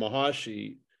Ramana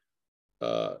Maharshi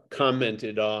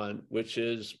commented on, which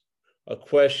is a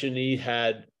question he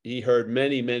heard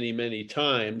many, many, many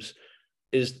times,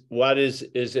 is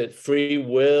it free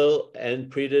will and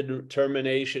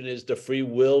predetermination? Is the free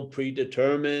will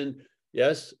predetermined?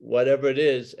 Yes, whatever it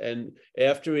is. And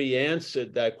after he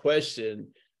answered that question,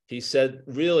 he said,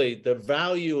 really, the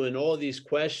value in all these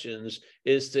questions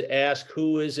is to ask,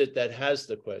 who is it that has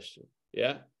the question?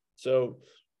 Yeah. So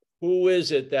who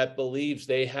is it that believes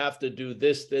they have to do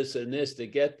this, this, and this to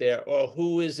get there? Or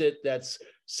who is it that's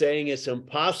saying it's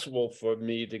impossible for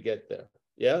me to get there?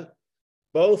 Yeah.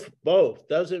 Both,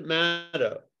 doesn't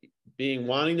matter,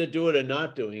 wanting to do it or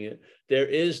not doing it. There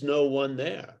is no one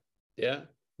there. Yeah.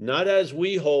 Not as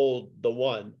we hold the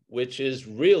one, which is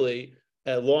really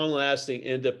a long-lasting,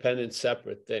 independent,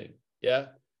 separate thing. Yeah.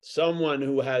 Someone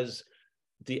who has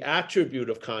the attribute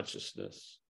of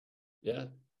consciousness. Yeah.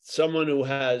 Someone who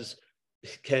is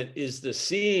the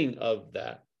seeing of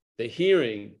that, the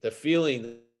hearing, the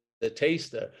feeling, the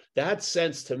taster. That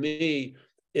sense to me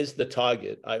is the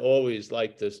target. I always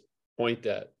like to point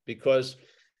at, because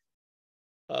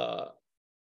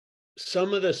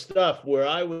some of the stuff where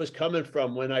I was coming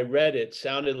from when I read it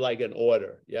sounded like an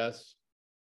order, yes?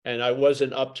 And I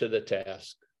wasn't up to the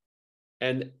task.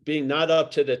 And being not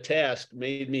up to the task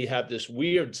made me have this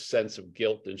weird sense of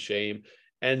guilt and shame.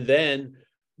 And then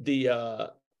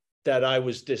that I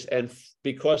was and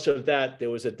because of that, there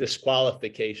was a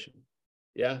disqualification.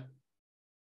 Yeah.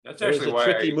 That's actually why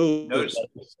tricky move.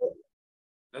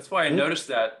 That's why I noticed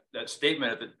that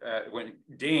statement when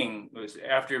Ding was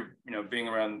after being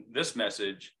around this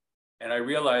message, and I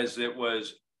realized it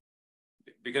was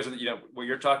because of what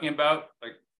you're talking about.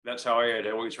 Like that's how I had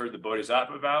always heard the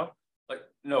Bodhisattva vow. Like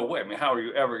no way. I mean, how are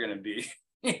you ever going to be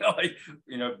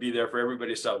be there for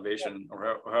everybody's salvation,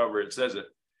 or however it says it.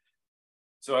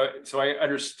 So I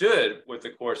understood what the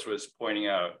Course was pointing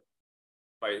out.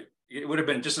 It would have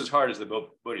been just as hard as the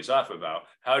Bodhisattva vow.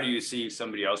 How do you see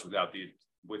somebody else without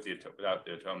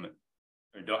the atonement?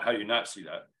 How do you not see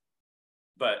that?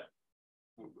 But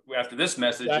after this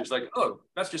message, it's like, oh,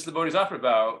 that's just the Bodhisattva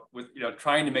vow with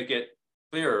trying to make it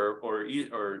clearer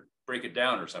or break it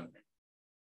down or something,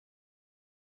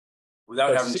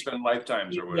 without having to spend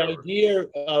lifetimes or whatever. The idea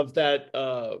of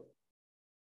that.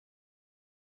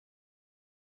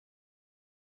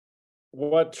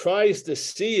 What tries to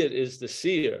see it is the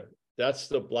seer. That's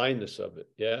the blindness of it.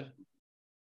 Yeah.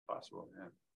 Possible.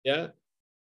 Yeah. Yeah.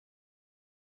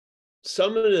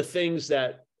 Some of the things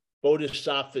that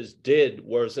Bodhisattvas did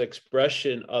was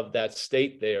expression of that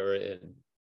state they are in.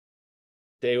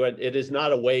 It is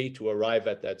not a way to arrive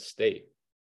at that state.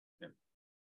 Yeah.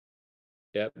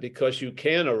 Yeah, because you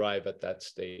can arrive at that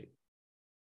state.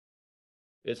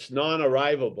 It's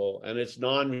non-arrivable and it's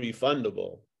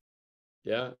non-refundable.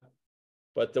 Yeah.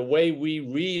 But the way we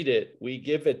read it, we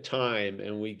give it time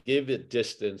and we give it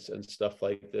distance and stuff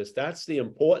like this. That's the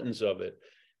importance of it.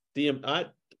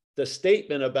 the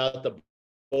statement about the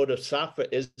bodhisattva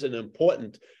isn't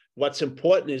important. What's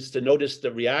important is to notice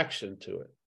the reaction to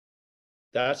it.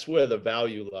 That's where the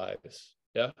value lies.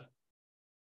 Yeah,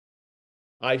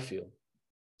 I feel.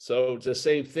 So it's the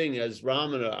same thing as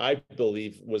Ramana, I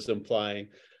believe, was implying.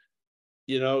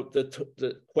 You know,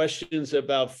 the questions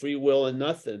about free will and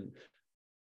nothing,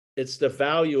 it's the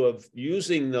value of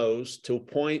using those to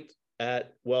point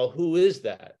at, well, who is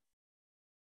that?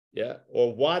 Yeah,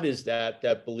 or what is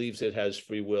that believes it has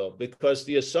free will? Because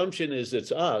the assumption is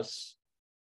it's us,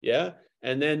 yeah,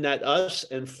 and then that us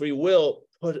and free will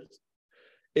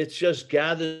it just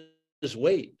gathers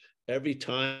weight every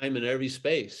time and every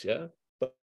space, yeah.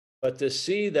 But to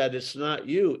see that it's not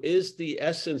you is the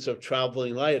essence of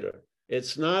traveling lighter.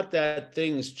 It's not that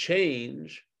things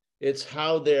change, it's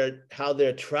how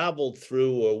they're traveled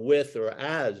through or with or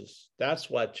as. That's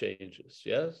what changes,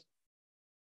 yes?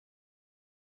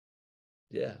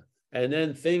 Yeah. And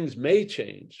then things may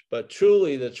change, but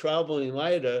truly the traveling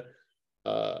lighter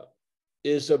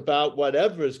is about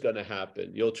whatever is going to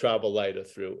happen, you'll travel lighter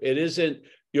through. It isn't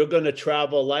you're going to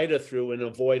travel lighter through and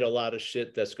avoid a lot of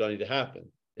shit that's going to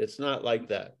happen. It's not like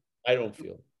that. I don't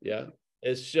feel, yeah.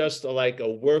 It's just like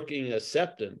a working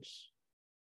acceptance.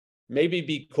 Maybe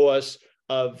because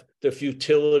of the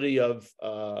futility of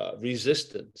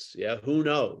resistance. Yeah, who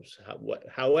knows?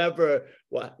 Whatever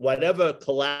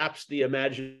collapsed the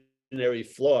imaginary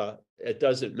floor, it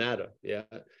doesn't matter. Yeah,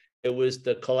 it was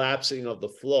the collapsing of the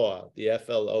floor, the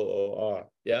FLOOR.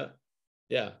 Yeah,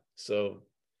 yeah. So,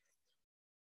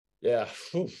 yeah.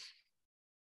 Whew.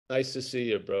 Nice to see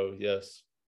you, bro. Yes.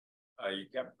 You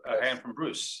got a hand from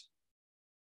Bruce.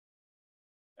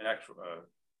 An actual a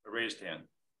raised hand.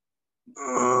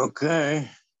 Okay.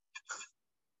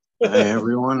 Hi,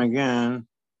 everyone again.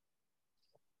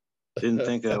 Didn't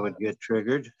think I would get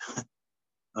triggered.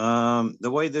 The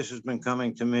way this has been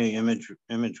coming to me,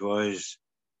 image-wise,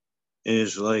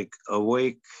 is like a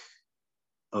wake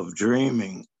of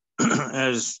dreaming,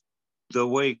 as the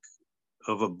wake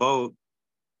of a boat.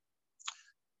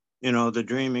 You know, the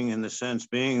dreaming in the sense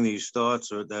being these thoughts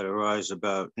that arise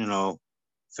about, you know,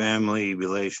 family,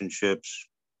 relationships,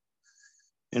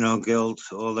 you know, guilt,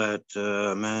 all that,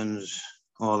 amends,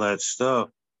 all that stuff,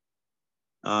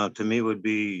 to me would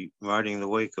be riding the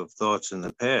wake of thoughts in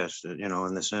the past, you know,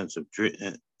 in the sense of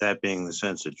that being the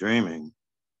sense of dreaming.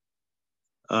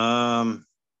 And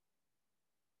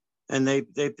they,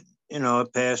 you know,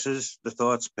 it passes, the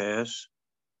thoughts pass,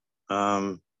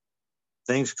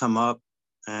 things come up,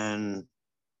 and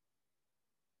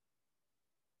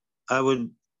I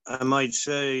might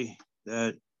say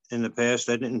that in the past,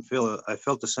 I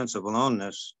felt a sense of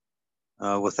aloneness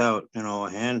without, you know, a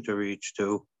hand to reach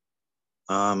to.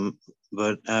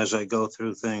 But as I go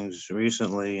through things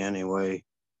recently anyway,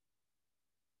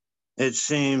 it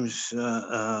seems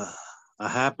a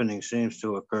happening seems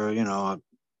to occur, you know, a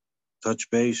touch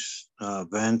base,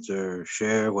 vent or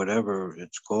share, whatever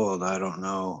it's called, I don't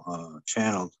know,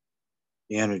 channeled,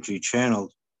 the energy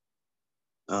channeled,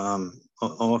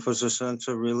 offers a sense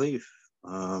of relief,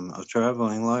 of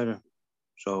traveling lighter.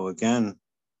 So again,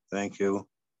 thank you.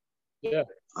 Yeah.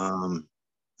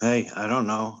 Hey, I don't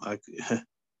know.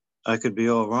 I could be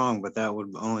all wrong, but that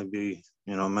would only be,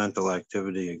 you know, mental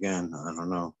activity again. I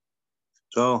don't know.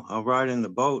 So I'll ride in the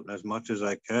boat as much as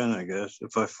I can, I guess.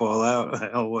 If I fall out,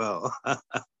 oh well.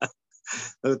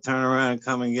 They'll turn around and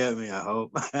come and get me, I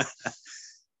hope.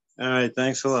 All right,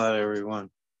 thanks a lot, everyone.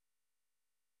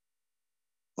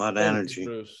 A lot of energy.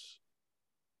 Bruce.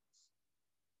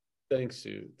 Thanks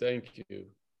you. Thank you.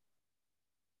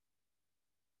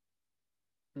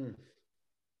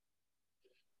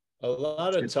 A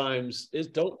lot of times,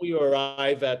 don't we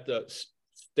arrive at the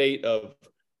state of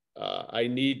I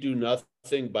need do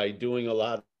nothing by doing a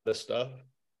lot of stuff?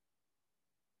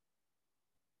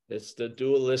 It's the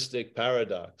dualistic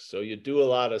paradox. So you do a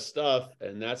lot of stuff,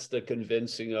 and that's the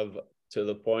convincing of to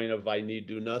the point of I need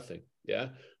do nothing. Yeah.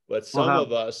 But some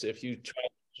of us, if you try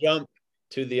to jump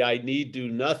to the I need do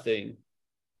nothing,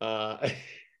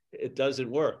 it doesn't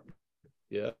work.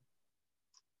 Yeah.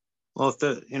 Well, if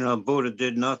the, you know, Buddha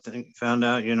did nothing, found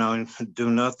out, you know, and do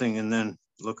nothing, and then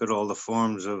look at all the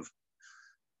forms of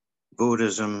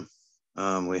Buddhism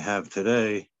we have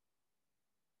today,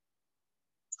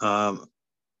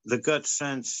 the gut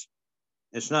sense,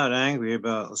 it's not angry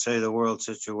about, say, the world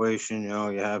situation. You know,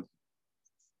 you have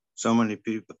so many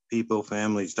people,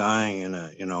 families dying in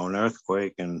a, you know, an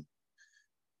earthquake, and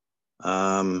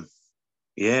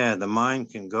yeah, the mind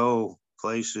can go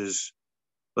places,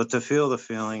 but to feel the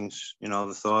feelings, you know,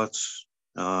 the thoughts,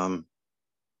 my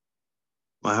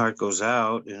heart goes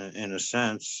out in a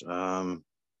sense,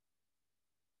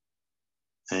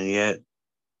 and yet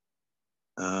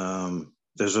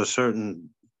there's a certain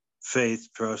faith,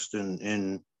 trust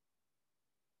in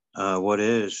what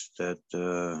is that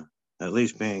at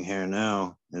least being here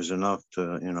now is enough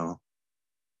to, you know,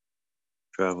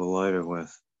 travel lighter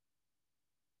with.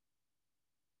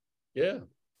 Yeah.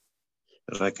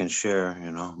 That I can share,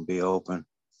 you know, be open.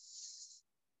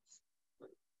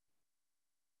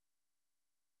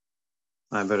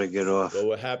 I better get off. Well,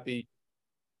 we're happy.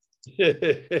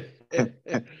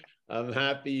 I'm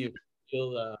happy you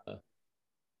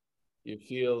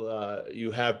feel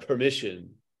you have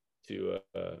permission to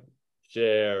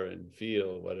share and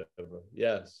feel whatever.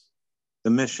 Yes. The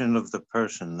mission of the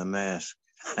person, the mask.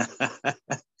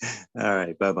 All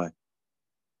right, bye-bye.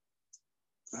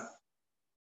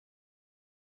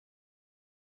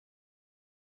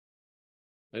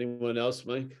 Anyone else,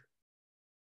 Mike?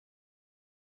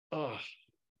 Oh.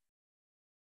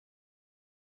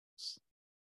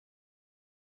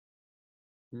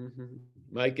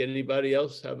 Mike, anybody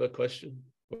else have a question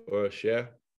or a share?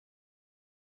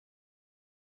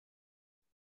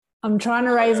 I'm trying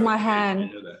to raise my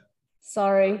hand.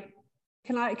 Sorry.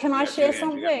 Can I share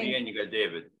something? You got me and you got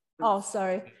David. Oh,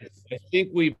 sorry. I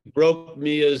think we broke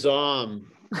Mia's arm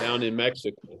down in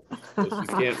Mexico. She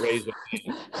can't raise her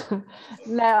hand.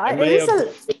 No, I may have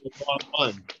broken the wrong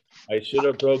one. I should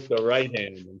have broke the right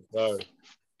hand. I'm sorry.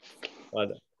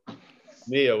 But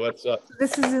Mia, what's up?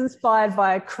 This is inspired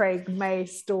by a Craig May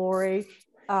story,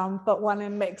 but one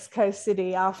in Mexico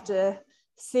City after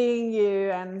seeing you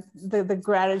and the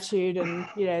gratitude and,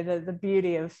 you know, the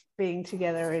beauty of being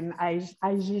together in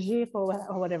Ajijic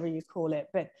or whatever you call it.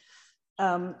 But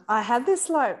I had this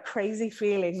like crazy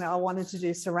feeling that I wanted to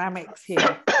do ceramics here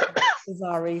for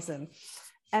bizarre reason.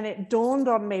 And it dawned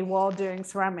on me while doing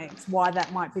ceramics why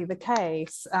that might be the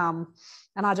case. And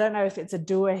I don't know if it's a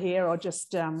doer here or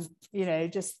just, you know,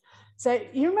 just, so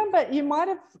you remember, you might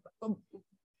have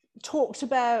talked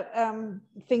about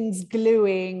things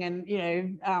gluing and,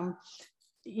 you know,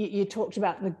 you talked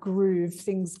about the groove,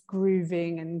 things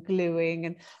grooving and gluing.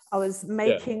 And I was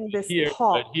making this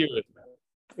pot.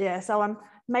 Yeah, so I'm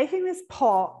making this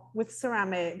pot with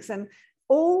ceramics and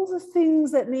all the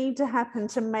things that need to happen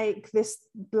to make this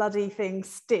bloody thing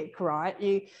stick, right?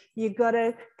 You got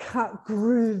to cut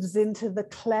grooves into the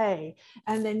clay,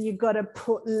 and then you got to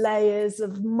put layers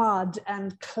of mud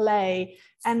and clay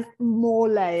and more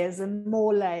layers and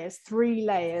more layers, 3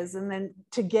 layers, and then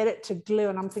to get it to glue.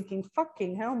 And I'm thinking,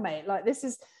 fucking hell, mate, like this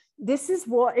is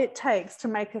what it takes to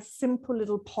make a simple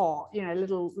little pot, you know,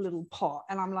 little pot.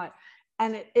 And I'm like,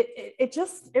 and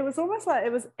it was almost like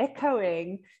it was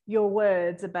echoing your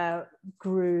words about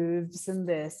grooves and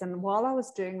this. And while I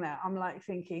was doing that, I'm like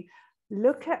thinking,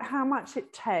 look at how much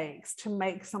it takes to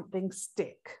make something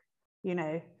stick, you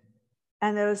know?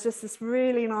 And there was just this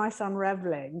really nice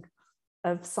unraveling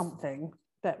of something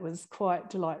that was quite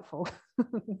delightful.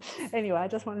 Anyway, I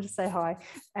just wanted to say hi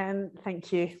and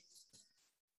thank you.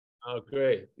 Oh,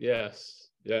 great. Yes.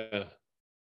 Yeah.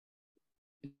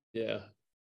 Yeah.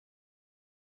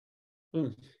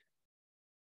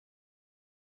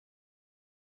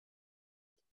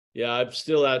 Yeah, I'm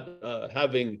still at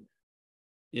having,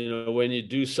 you know, when you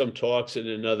do some talks in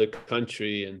another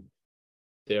country and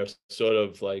they're sort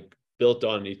of like built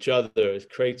on each other, it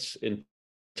creates in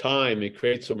time, it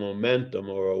creates a momentum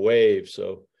or a wave.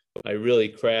 So I really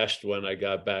crashed when I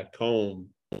got back home,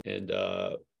 and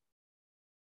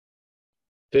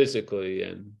physically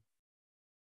and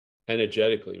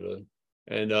energetically, really.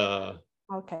 And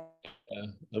okay.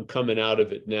 I'm coming out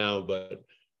of it now, but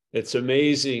it's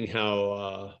amazing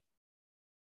how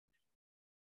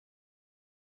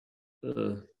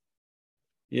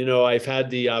you know, I've had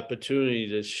the opportunity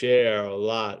to share a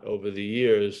lot over the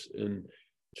years and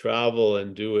travel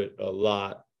and do it a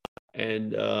lot.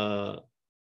 And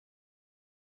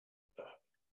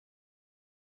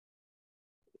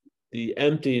the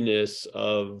emptiness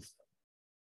of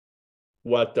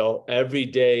what the every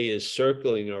day is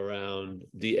circling around,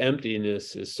 the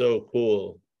emptiness is so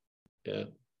cool. Yeah.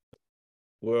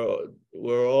 We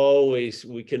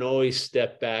can always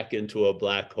step back into a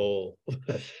black hole.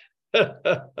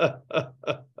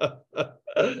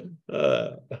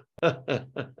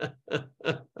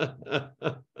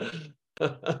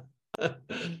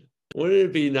 Wouldn't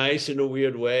it be nice in a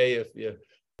weird way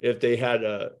if they had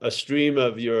a stream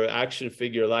of your action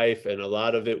figure life and a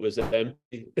lot of it was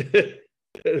empty?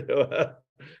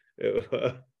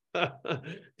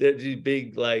 There'd be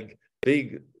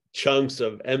big chunks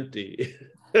of empty.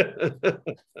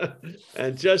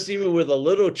 And just even with a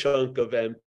little chunk of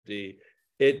empty,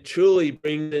 it truly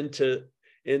brings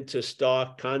into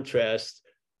stark contrast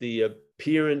the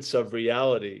appearance of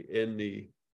reality in the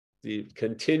the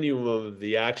continuum of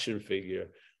the action figure.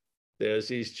 There's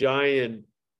these giant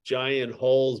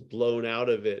holes blown out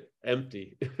of it,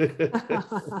 empty.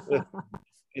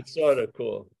 It's sort of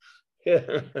cool.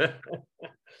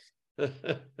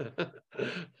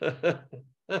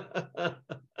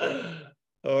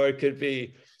 Or it could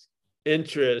be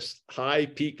interest, high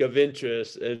peak of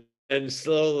interest, and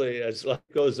slowly as life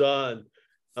goes on,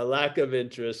 a lack of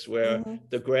interest where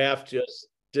the graph just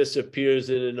disappears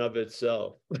in and of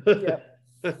itself. Yep.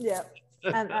 Yep.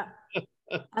 And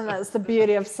that's the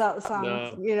beauty of satsang,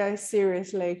 No. you know,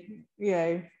 seriously, you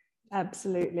know,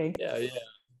 absolutely. Yeah,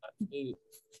 yeah.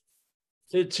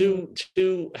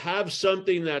 To have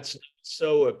something that's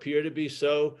so appear to be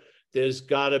so, there's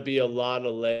got to be a lot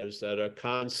of layers that are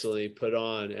constantly put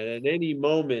on, and at any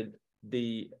moment,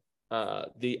 the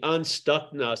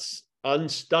unstuckness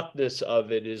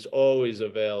of it is always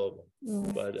available.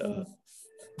 But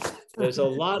there's a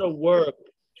lot of work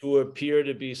to appear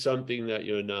to be something that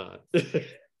you're not.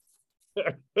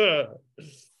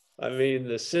 I mean,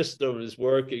 the system is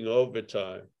working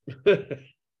overtime.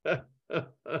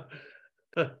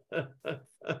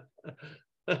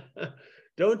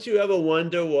 Don't you ever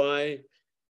wonder why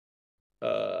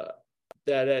that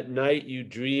at night you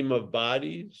dream of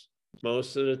bodies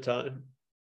most of the time?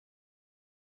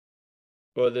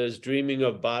 Or there's dreaming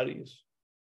of bodies?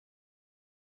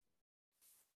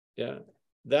 Yeah.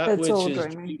 That's all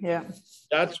dreaming, yeah.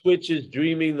 That's which is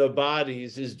dreaming the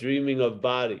bodies is dreaming of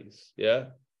bodies,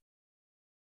 yeah?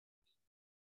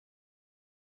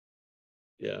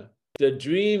 Yeah. The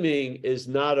dreaming is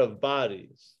not of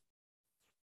bodies.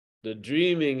 The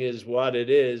dreaming is what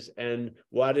it is, and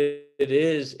what it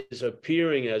is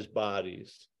appearing as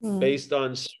bodies based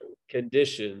on certain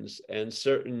conditions and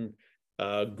certain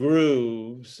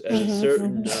grooves and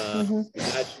certain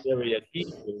imaginary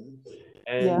adhesions.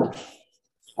 And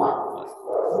you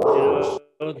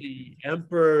know, the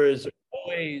emperor is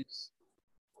always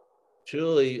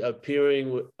truly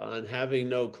appearing on having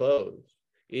no clothes,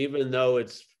 even though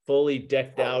it's fully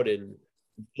decked out in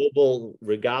noble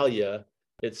regalia.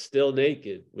 It's still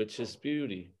naked, which is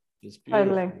beauty. It's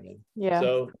beautiful. Totally. Yeah.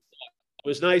 So it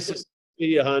was nice to see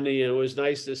you, honey, and it was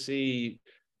nice to see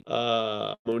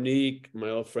Monique, my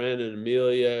old friend, and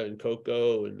Amelia and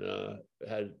Coco, and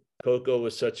Coco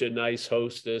was such a nice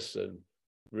hostess and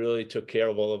really took care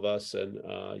of all of us. And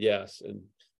yes, and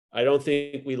I don't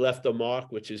think we left a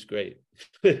mark, which is great.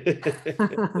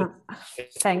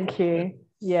 Thank you.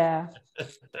 Yeah.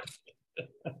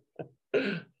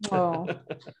 Oh.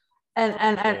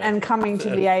 And coming to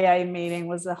the AA meeting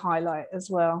was a highlight as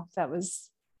well. That was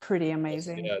pretty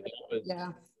amazing. Yeah, that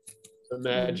was the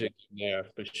magic in there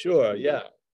for sure. Yeah.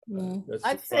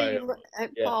 I'd say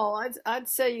Paul, I'd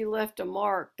say you left a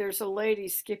mark. There's a lady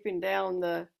skipping down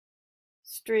the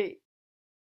street.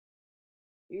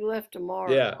 You left a mark.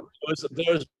 Yeah,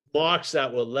 there's marks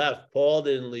that were left. Paul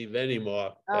didn't leave any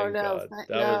mark. Oh no,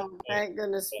 thank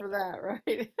goodness for that,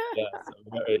 right?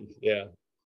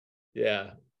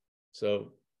 Yeah.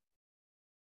 So,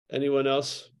 anyone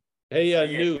else? Hey,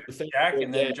 Anu. Jack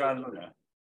and then John Luna.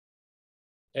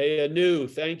 Hey, Anu,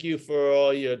 thank you for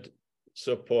all your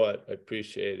support. I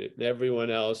appreciate it. And everyone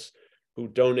else who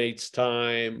donates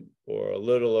time or a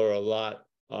little or a lot.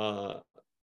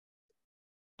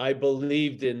 I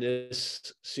believed in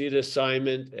this seed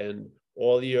assignment, and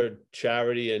all your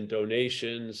charity and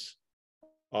donations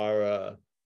are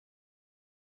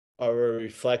a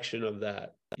reflection of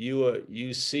that.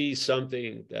 You see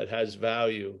something that has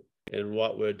value in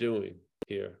what we're doing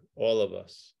here, all of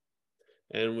us,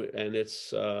 and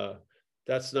it's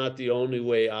that's not the only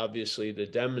way, obviously, to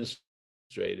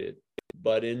demonstrate it,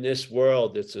 but in this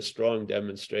world, it's a strong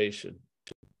demonstration.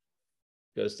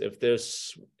 Because if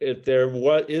there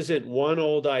isn't one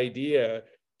old idea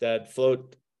that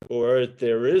float, or if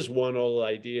there is one old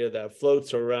idea that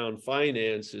floats around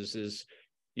finances, is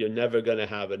you're never going to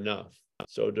have enough.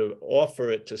 So to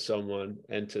offer it to someone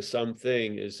and to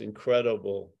something is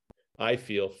incredible, I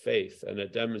feel, faith and a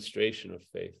demonstration of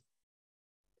faith.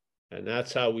 And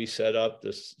that's how we set up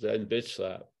this Zen Bitch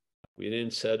Slap. We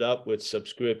didn't set up with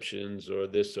subscriptions or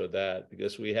this or that,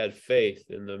 because we had faith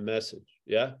in the message.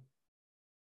 Yeah.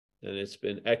 And it's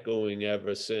been echoing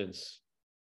ever since.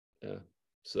 Yeah.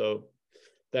 So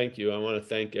thank you. I want to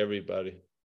thank everybody.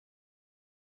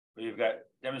 We've got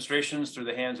demonstrations through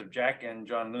the hands of Jack and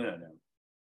John Luna now.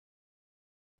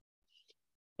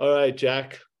 All right,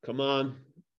 Jack, come on.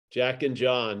 Jack and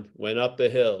John went up the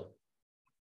hill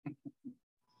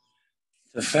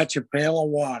to fetch a pail of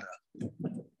water.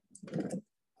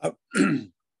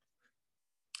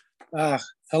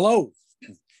 Hello.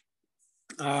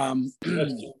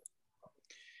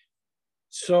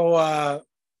 So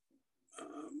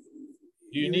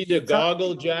Do you need a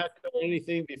goggle, Jack, or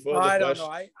anything before the I don't know.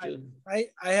 question? I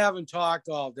haven't talked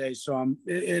all day, so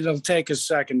it'll take a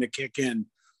second to kick in.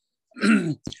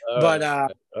 But all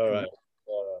right.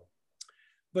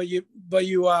 But you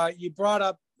brought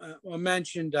up or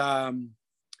mentioned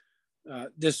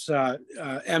this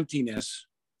emptiness,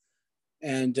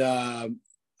 and I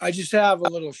just have a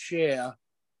little share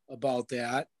about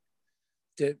that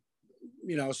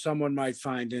someone might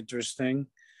find interesting.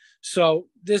 So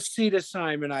this seat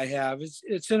assignment I have,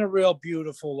 it's in a real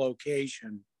beautiful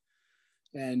location,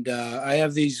 and I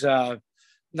have these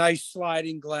nice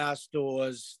sliding glass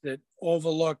doors that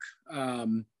overlook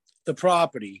the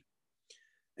property.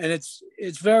 And it's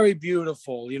very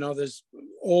beautiful. There's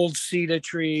old cedar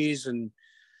trees and,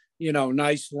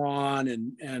 nice lawn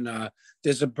and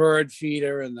there's a bird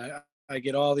feeder and I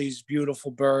get all these beautiful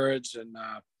birds. And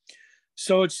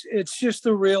so it's just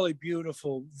a really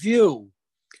beautiful view.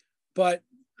 But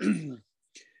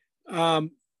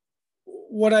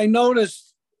what I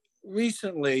noticed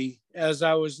recently as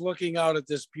I was looking out at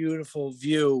this beautiful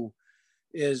view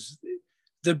is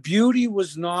the beauty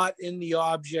was not in the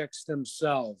objects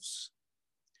themselves.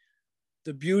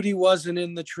 The beauty wasn't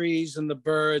in the trees and the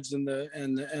birds and the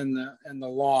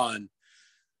lawn.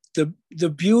 The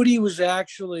beauty was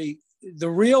actually, the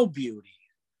real beauty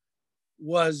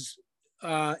was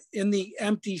in the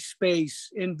empty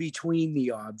space in between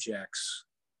the objects.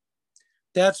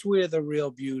 That's where the real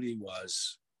beauty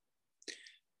was.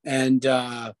 And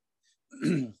I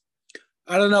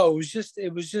don't know. It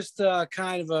was just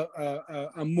kind of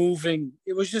a moving.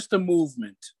 It was just a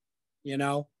movement,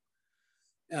 and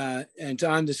to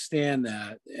understand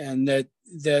that, and that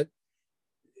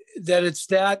it's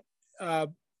that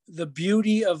the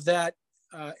beauty of that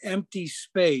empty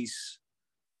space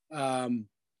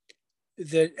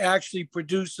that actually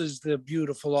produces the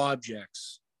beautiful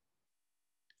objects.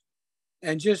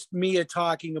 And just Mia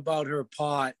talking about her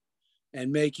pot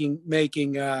and making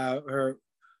her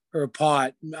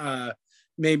pot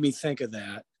made me think of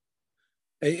that.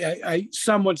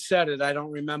 Someone said it. I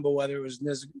don't remember whether it was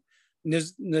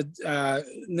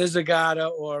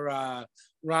Nisargadatta or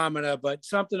Ramana, but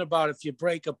something about if you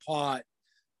break a pot,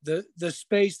 the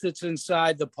space that's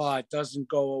inside the pot doesn't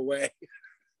go away.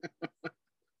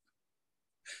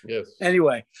 Yes.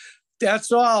 Anyway,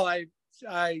 that's all. I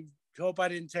hope I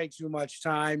didn't take too much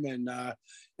time, and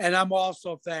I'm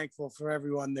also thankful for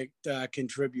everyone that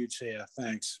contributes here.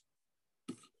 Thanks.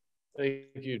 Thank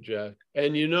you, Jack.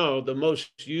 And the most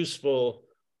useful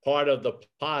part of the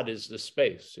pot is the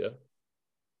space, yeah?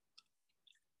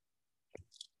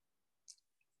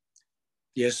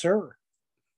 Yes, sir.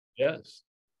 Yes.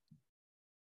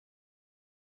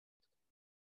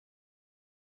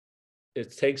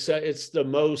 It's the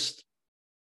most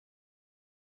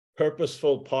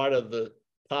purposeful part of the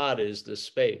pot is the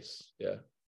space, yeah.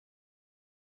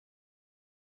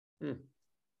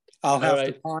 I'll have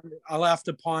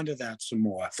to ponder that some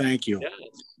more. Thank you. Yes.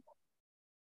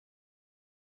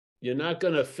 You're not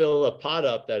going to fill a pot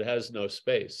up that has no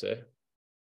space, eh?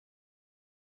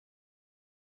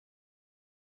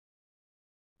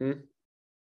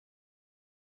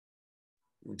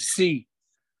 C.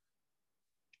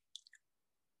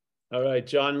 All right,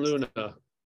 John Luna.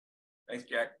 Thanks,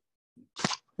 Jack.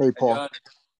 Hey, Paul. John.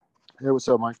 Hey, what's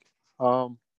up, Mike?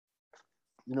 Our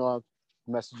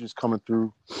messages coming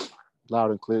through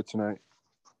loud and clear tonight,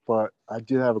 but I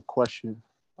did have a question.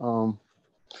 In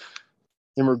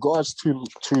regards to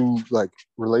like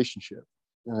relationship,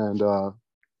 and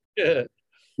Yeah.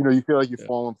 You feel like you're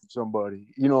falling for somebody.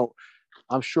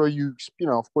 I'm sure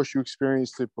of course you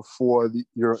experienced it before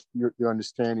your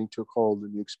understanding took hold,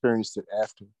 and you experienced it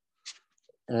after.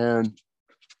 And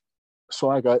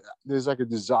so there's like a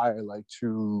desire like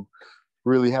to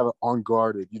really have it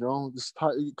unguarded, this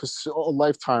time, because a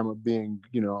lifetime of being,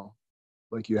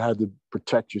 like you had to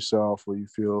protect yourself, or you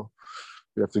feel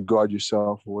you have to guard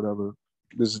yourself or whatever.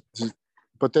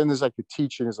 But then there's like the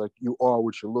teaching is like you are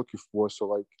what you're looking for. So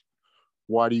like,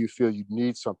 why do you feel you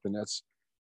need something that's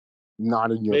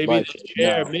not in your life?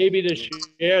 Maybe to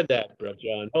share that, bro,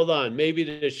 John. Hold on. Maybe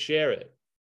to share it.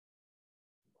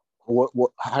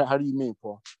 How do you mean,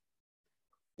 Paul?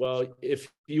 Well, if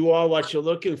you are what you're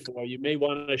looking for, you may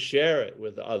want to share it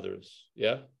with others.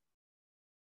 Yeah.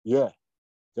 Yeah,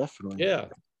 definitely. Yeah.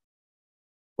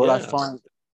 But I find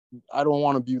I don't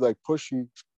want to be like pushy,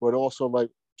 but also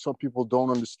like some people don't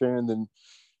understand, and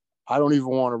I don't even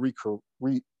want to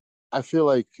I feel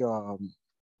like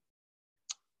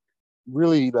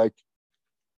really like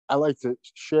I like to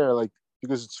share like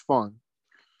because it's fun,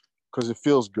 because it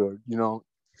feels good,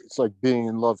 it's like being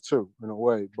in love too, in a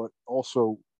way. But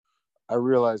also, I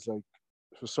realize like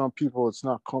for some people, it's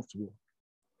not comfortable.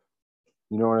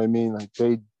 You know what I mean? Like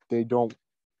they don't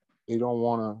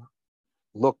want to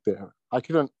look there. I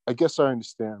guess I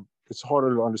understand. It's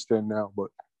harder to understand now,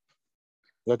 but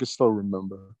I can still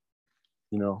remember.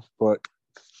 You know, but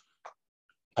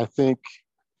I think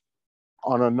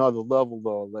on another level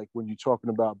though, like when you're talking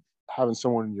about having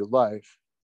someone in your life,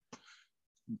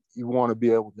 you want to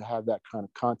be able to have that kind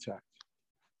of contact.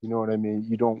 You know what I mean?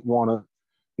 You don't want to,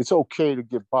 it's okay to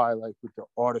get by like with the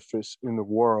artifice in the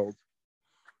world,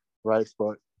 right?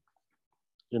 But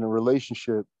in a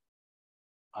relationship,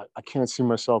 I can't see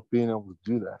myself being able to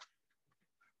do that.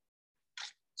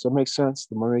 Does that make sense?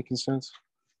 Am I making sense?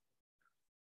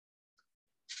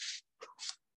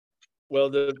 Well,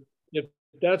 if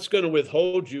that's going to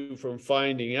withhold you from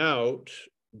finding out,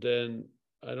 then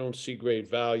I don't see great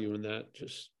value in that.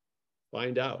 Just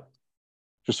find out.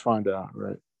 Just find out,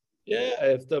 right? Yeah,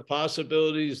 if the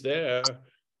possibility is there,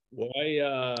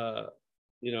 why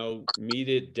meet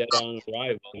it dead on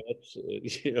arrival? That's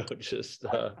just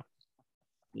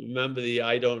remember the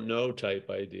I don't know type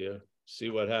idea. See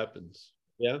what happens.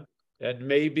 Yeah, and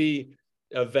maybe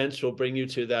events will bring you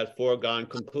to that foregone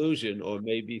conclusion, or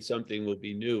maybe something will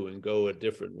be new and go a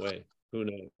different way. Who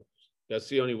knows? That's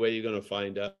the only way you're going to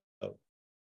find out.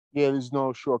 Yeah, there's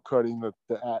no shortcutting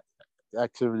the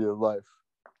activity of life.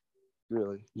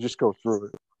 Really, you just go through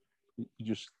it. You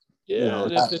just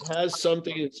and if it has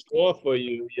something in store for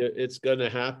you, it's going to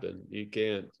happen. You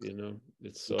can't,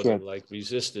 it's sort of like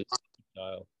resistance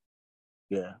style.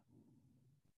 Yeah.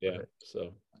 Yeah.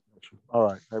 So. All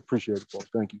right, I appreciate it, Paul.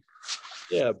 Thank you.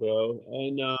 Yeah, bro,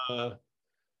 and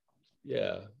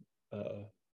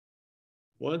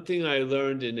one thing I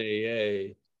learned in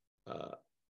AA.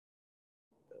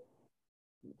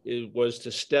 It was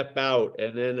to step out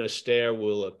and then a stare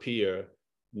will appear,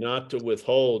 not to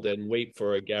withhold and wait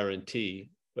for a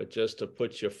guarantee, but just to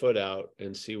put your foot out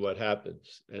and see what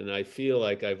happens. And I feel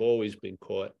like I've always been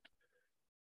caught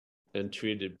and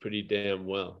treated pretty damn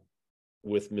well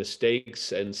with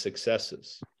mistakes and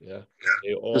successes. Yeah.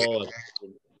 They all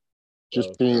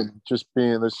just being,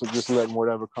 let's just letting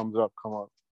whatever comes up come up.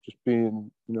 Just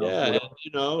being, Yeah, and,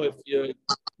 if you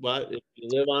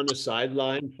live on the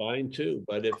sideline, fine too.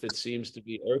 But if it seems to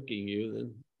be irking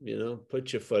you, then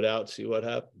put your foot out, see what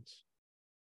happens.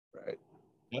 Right.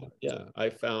 Yeah.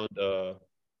 I found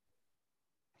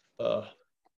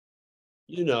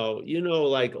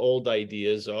like old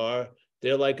ideas are,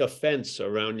 they're like a fence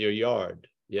around your yard.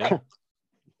 Yeah.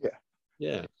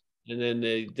 Yeah. And then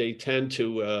they tend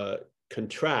to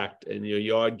contract and your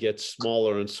yard gets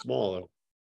smaller and smaller.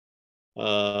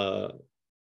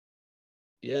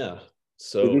 Yeah.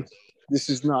 So this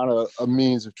is not a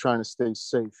means of trying to stay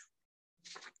safe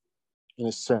in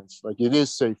a sense. Like it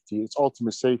is safety, it's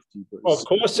ultimate safety. But of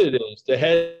course it is. The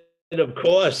head, of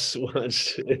course,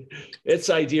 wants its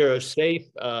idea of safe,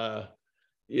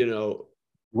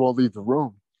 won't leave the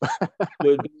room.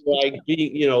 would be like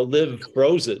being, live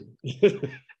frozen.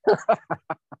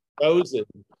 Frozen.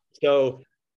 So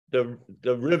the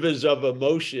rivers of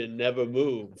emotion never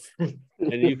move.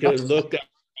 And you can look out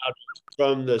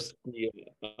from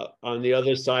on the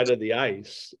other side of the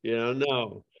ice.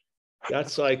 No.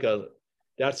 That's a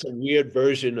weird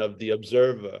version of the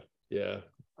observer. Yeah.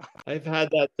 I've had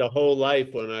that the whole life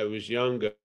when I was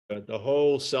younger. The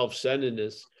whole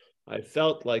self-centeredness. I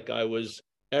felt like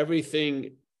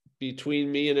everything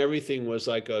between me and everything was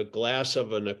like a glass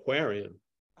of an aquarium.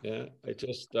 Yeah. I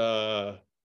just,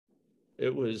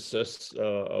 it was just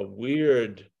a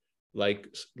weird, like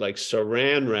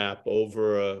saran wrap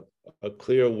over a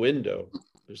clear window.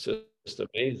 It's just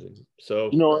amazing. So,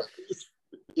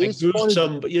 I grew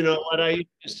some, what I used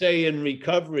to say in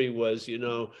recovery was,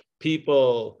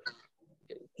 people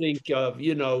think of,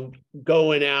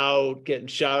 going out, getting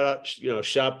shot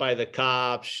by the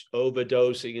cops,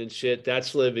 overdosing and shit.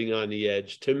 That's living on the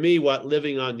edge. To me, what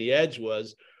living on the edge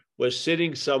was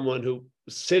sitting with someone who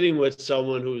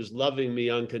was loving me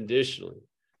unconditionally.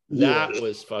 That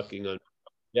was fucking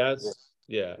yes.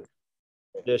 Yeah.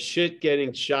 The shit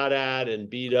getting shot at and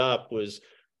beat up was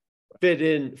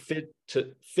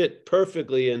fit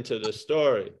perfectly into the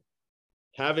story.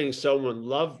 Having someone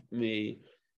love me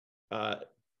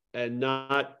and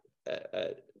not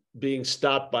being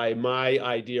stopped by my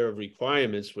idea of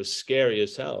requirements was scary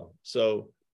as hell. So,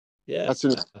 yeah,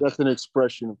 that's an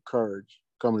expression of courage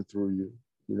coming through you.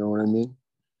 You know what I mean?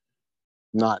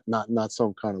 Not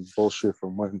some kind of bullshit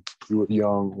from when you were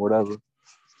young, whatever.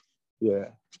 Yeah,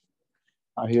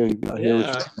 I hear you.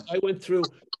 I went through.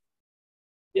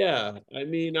 Yeah, I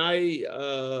mean,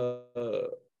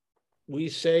 we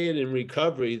say it in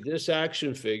recovery, this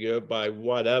action figure, by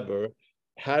whatever,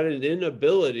 had an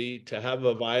inability to have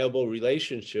a viable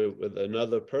relationship with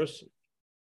another person.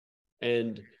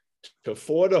 And to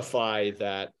fortify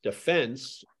that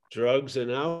defense, drugs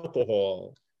and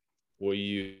alcohol were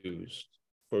used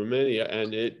for many,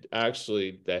 and it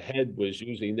actually, the head was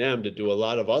using them to do a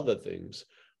lot of other things.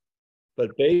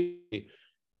 But basically,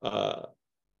 the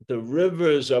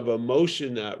rivers of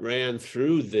emotion that ran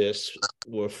through this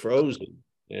were frozen,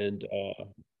 and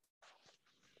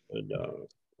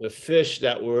the fish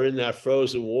that were in that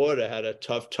frozen water had a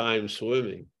tough time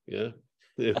swimming. Yeah,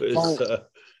 it was.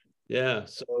 Yeah,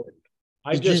 so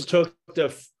I just took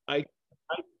the I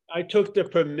took the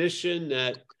permission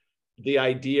that the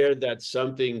idea that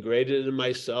something greater than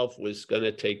myself was going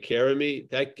to take care of me.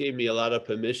 That gave me a lot of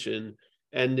permission,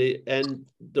 and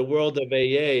the world of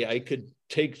AA, I could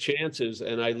take chances,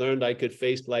 and I learned I could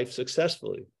face life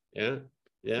successfully. Yeah,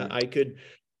 I could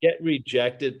get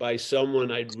rejected by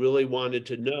someone I really wanted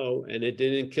to know, and it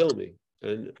didn't kill me.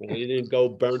 And I didn't go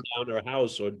burn down her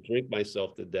house or drink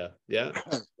myself to death. Yeah,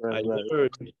 I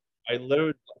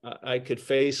learned I could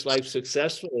face life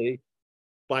successfully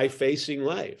by facing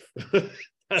life.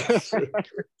 that's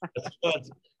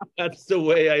the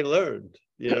way I learned.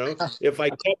 You know, if I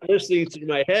kept listening to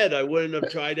my head, I wouldn't have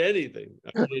tried anything.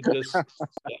 I mean,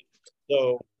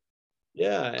 so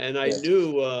yeah, and I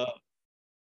knew a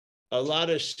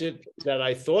lot of shit that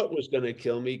I thought was going to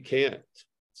kill me can't.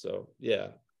 So yeah.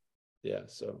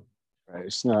 So right.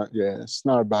 It's not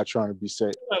about trying to be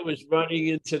safe. I was running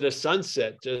into the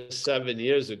sunset just 7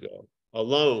 years ago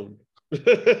alone.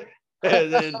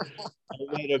 And then I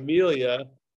met Amelia,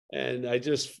 and it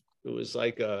was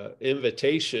like a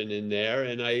invitation in there,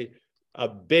 and a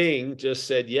Bing just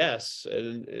said yes,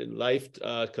 and life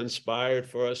conspired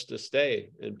for us to stay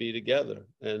and be together.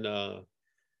 And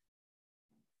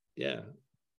yeah,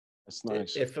 that's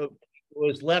nice. If it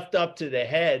was left up to the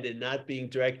head and not being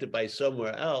directed by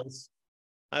somewhere else,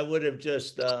 I would have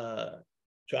just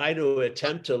tried to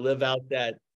attempt to live out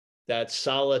that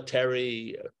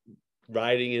solitary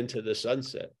riding into the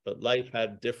sunset, but life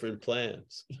had different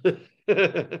plans. I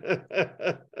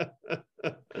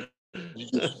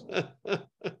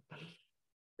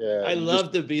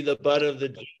love to be the butt of the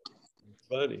joke. It's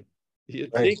funny. You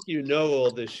think you know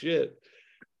all this shit.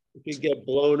 You can get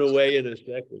blown away in a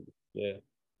second. Yeah.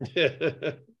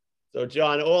 So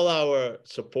John, all our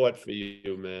support for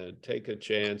you, man. Take a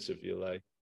chance if you like.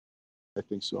 I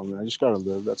think so, man. I just gotta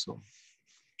live, that's all.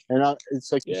 And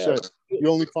it's like you said, you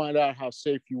only find out how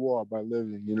safe you are by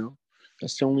living, you know?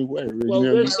 That's the only way. Really.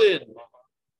 Well,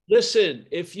 listen,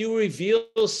 if you reveal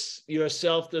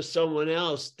yourself to someone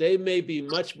else, they may be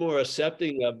much more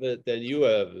accepting of it than you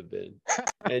have ever been.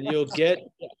 And you'll get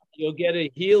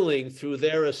a healing through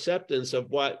their acceptance of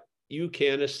what you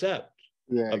can't accept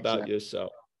about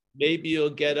yourself. Maybe you'll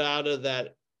get out of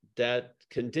that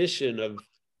condition of,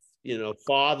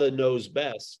 father knows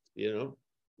best,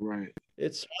 Right.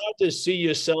 It's hard to see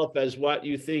yourself as what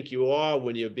you think you are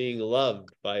when you're being loved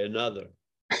by another.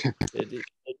 It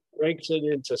breaks it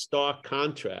into stark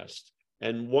contrast.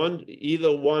 And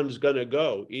either one's gonna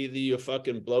go. Either you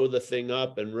fucking blow the thing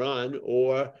up and run,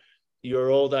 or your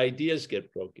old ideas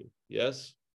get broken.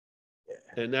 Yes.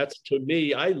 And that's, to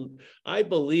me, I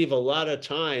believe a lot of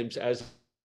times as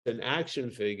an action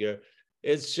figure,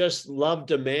 it's just love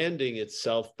demanding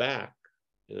itself back,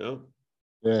 Yeah,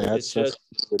 that's good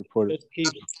to put it.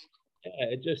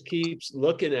 It just keeps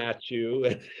looking at you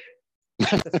and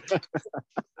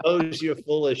knows you're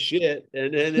full of shit,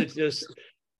 and then it just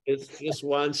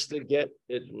wants to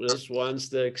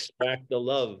extract the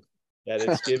love that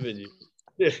it's given you.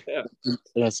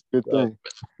 That's a good thing.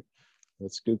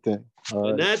 That's a good thing.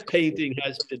 And that painting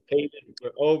has been painted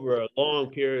for over a long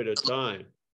period of time.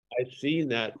 I've seen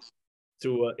that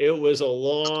it was a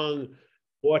long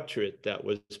portrait that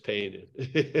was painted.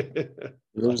 There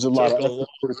was a lot of effort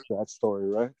put into that story,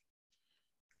 right?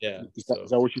 Yeah. Is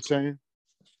that what you're saying,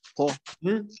 Paul?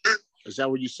 Is that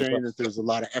what you're saying, that there's a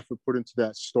lot of effort put into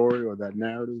that story or that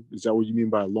narrative? Is that what you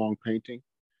mean by a long painting?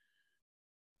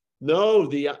 No,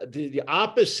 the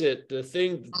opposite,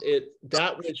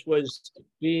 that which was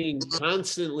being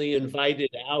constantly invited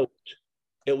out.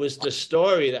 It was the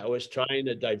story that was trying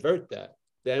to divert that.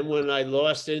 Then when I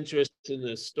lost interest in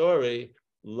the story,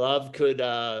 love could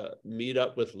meet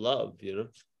up with love, Yeah.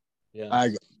 Yeah.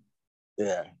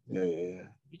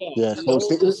 The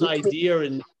oldest idea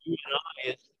in you and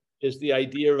I is the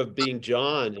idea of being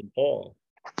John and Paul.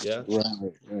 Yeah.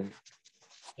 Right.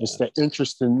 It's the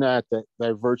interest in that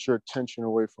diverts your attention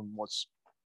away from what's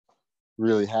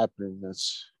really happening,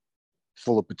 that's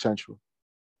full of potential.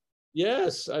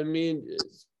 Yes, I mean,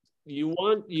 you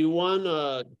want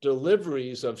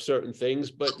deliveries of certain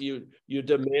things, but you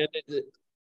demanded it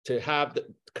to have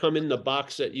come in the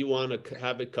box that you want to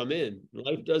have it come in.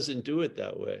 Life doesn't do it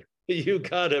that way. You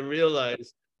got to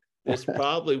realize there's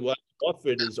probably what's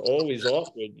offered is always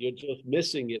offered. You're just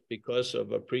missing it because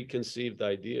of a preconceived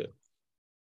idea.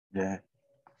 Yeah.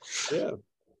 Yeah.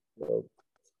 So,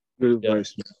 good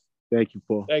advice, man. Thank you,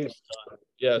 Paul. Thanks, John.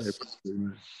 Yes.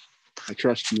 I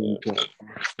trust you.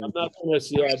 I'm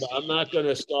not going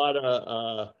to start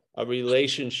a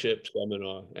relationship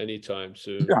seminar anytime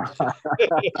soon.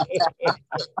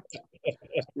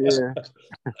 Yeah.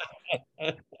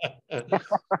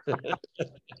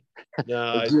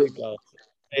 No, I think I'll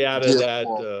stay out of that.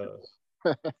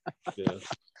 Yeah.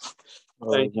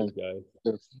 Thank you,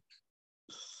 guys.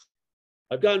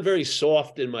 I've gotten very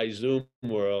soft in my Zoom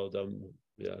world.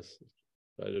 Yes,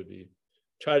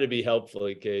 try to be helpful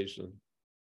occasionally.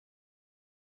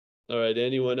 All right,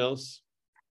 anyone else?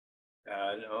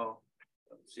 No,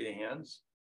 don't see any hands.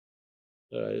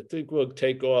 I think we'll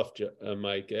take off,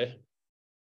 Mike, eh?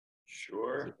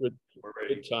 Sure. Good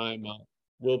time.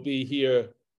 We'll be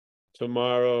here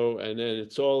tomorrow, and then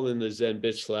it's all in the Zen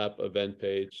Bitch Slap event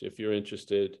page if you're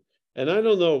interested. And I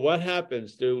don't know what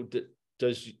happens.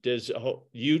 Does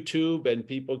YouTube and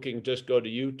people can just go to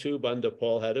YouTube under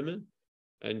Paul Hederman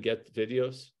and get the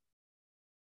videos?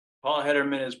 Paul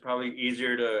Hederman is probably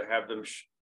easier to have them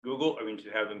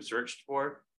to have them searched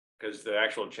for, because the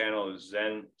actual channel is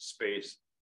Zen space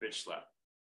Bitch Slap.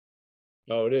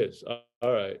 Oh, it is. All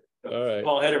right. All right.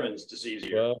 Paul Hederman's just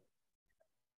easier. Well,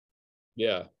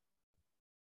 yeah.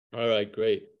 All right,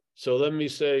 great. So let me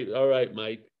say, all right,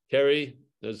 Mike, Kerry,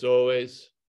 as always,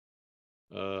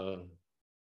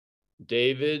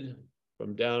 David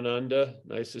from Down Under.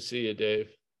 Nice to see you, Dave.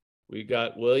 We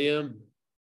got William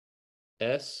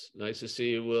S. Nice to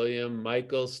see you, William.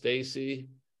 Michael, Stacy.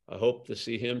 I hope to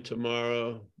see him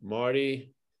tomorrow.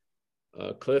 Marty,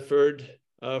 Clifford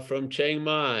from Chiang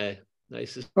Mai.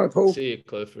 Nice to see you,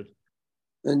 Clifford.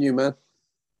 And you, man.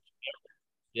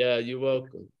 Yeah, you're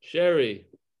welcome. Sherry.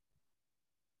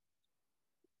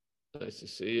 Nice to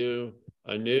see you.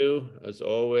 Anu, as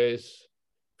always.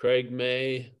 Craig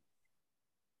May.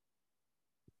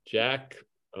 Jack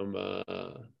from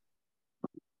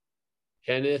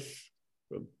Kenneth.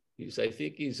 I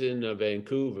think he's in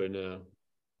Vancouver now.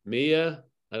 Mia,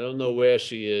 I don't know where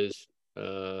she is.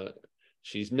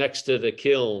 She's next to the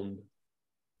kiln,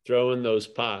 throwing those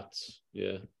pots.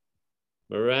 Yeah.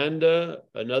 Miranda,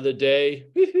 another day.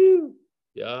 Woo-hoo.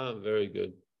 Yeah, very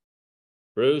good.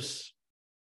 Bruce.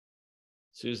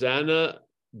 Susanna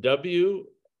W.,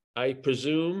 I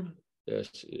presume.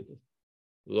 Yes.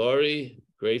 Laurie,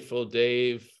 Grateful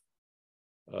Dave.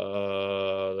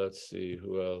 Let's see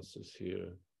who else is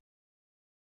here.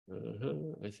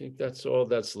 I think that's all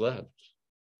that's left.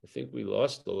 I think we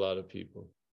lost a lot of people.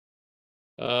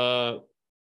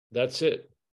 That's it.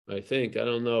 I think. I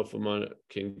don't know if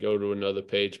can go to another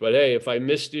page, but hey, if I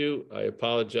missed you, I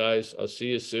apologize. I'll see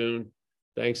you soon.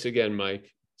 Thanks again,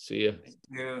 Mike. See you. Thank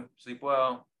you. Sleep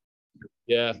well.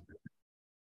 Yeah.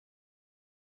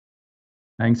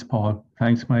 Thanks, Paul.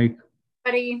 Thanks, Mike.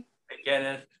 Buddy. Hey,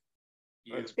 Kenneth.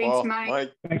 Thanks, Thanks, Paul.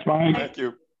 Mike. Thanks, Mike. Thank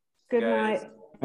you. Good Guys. night.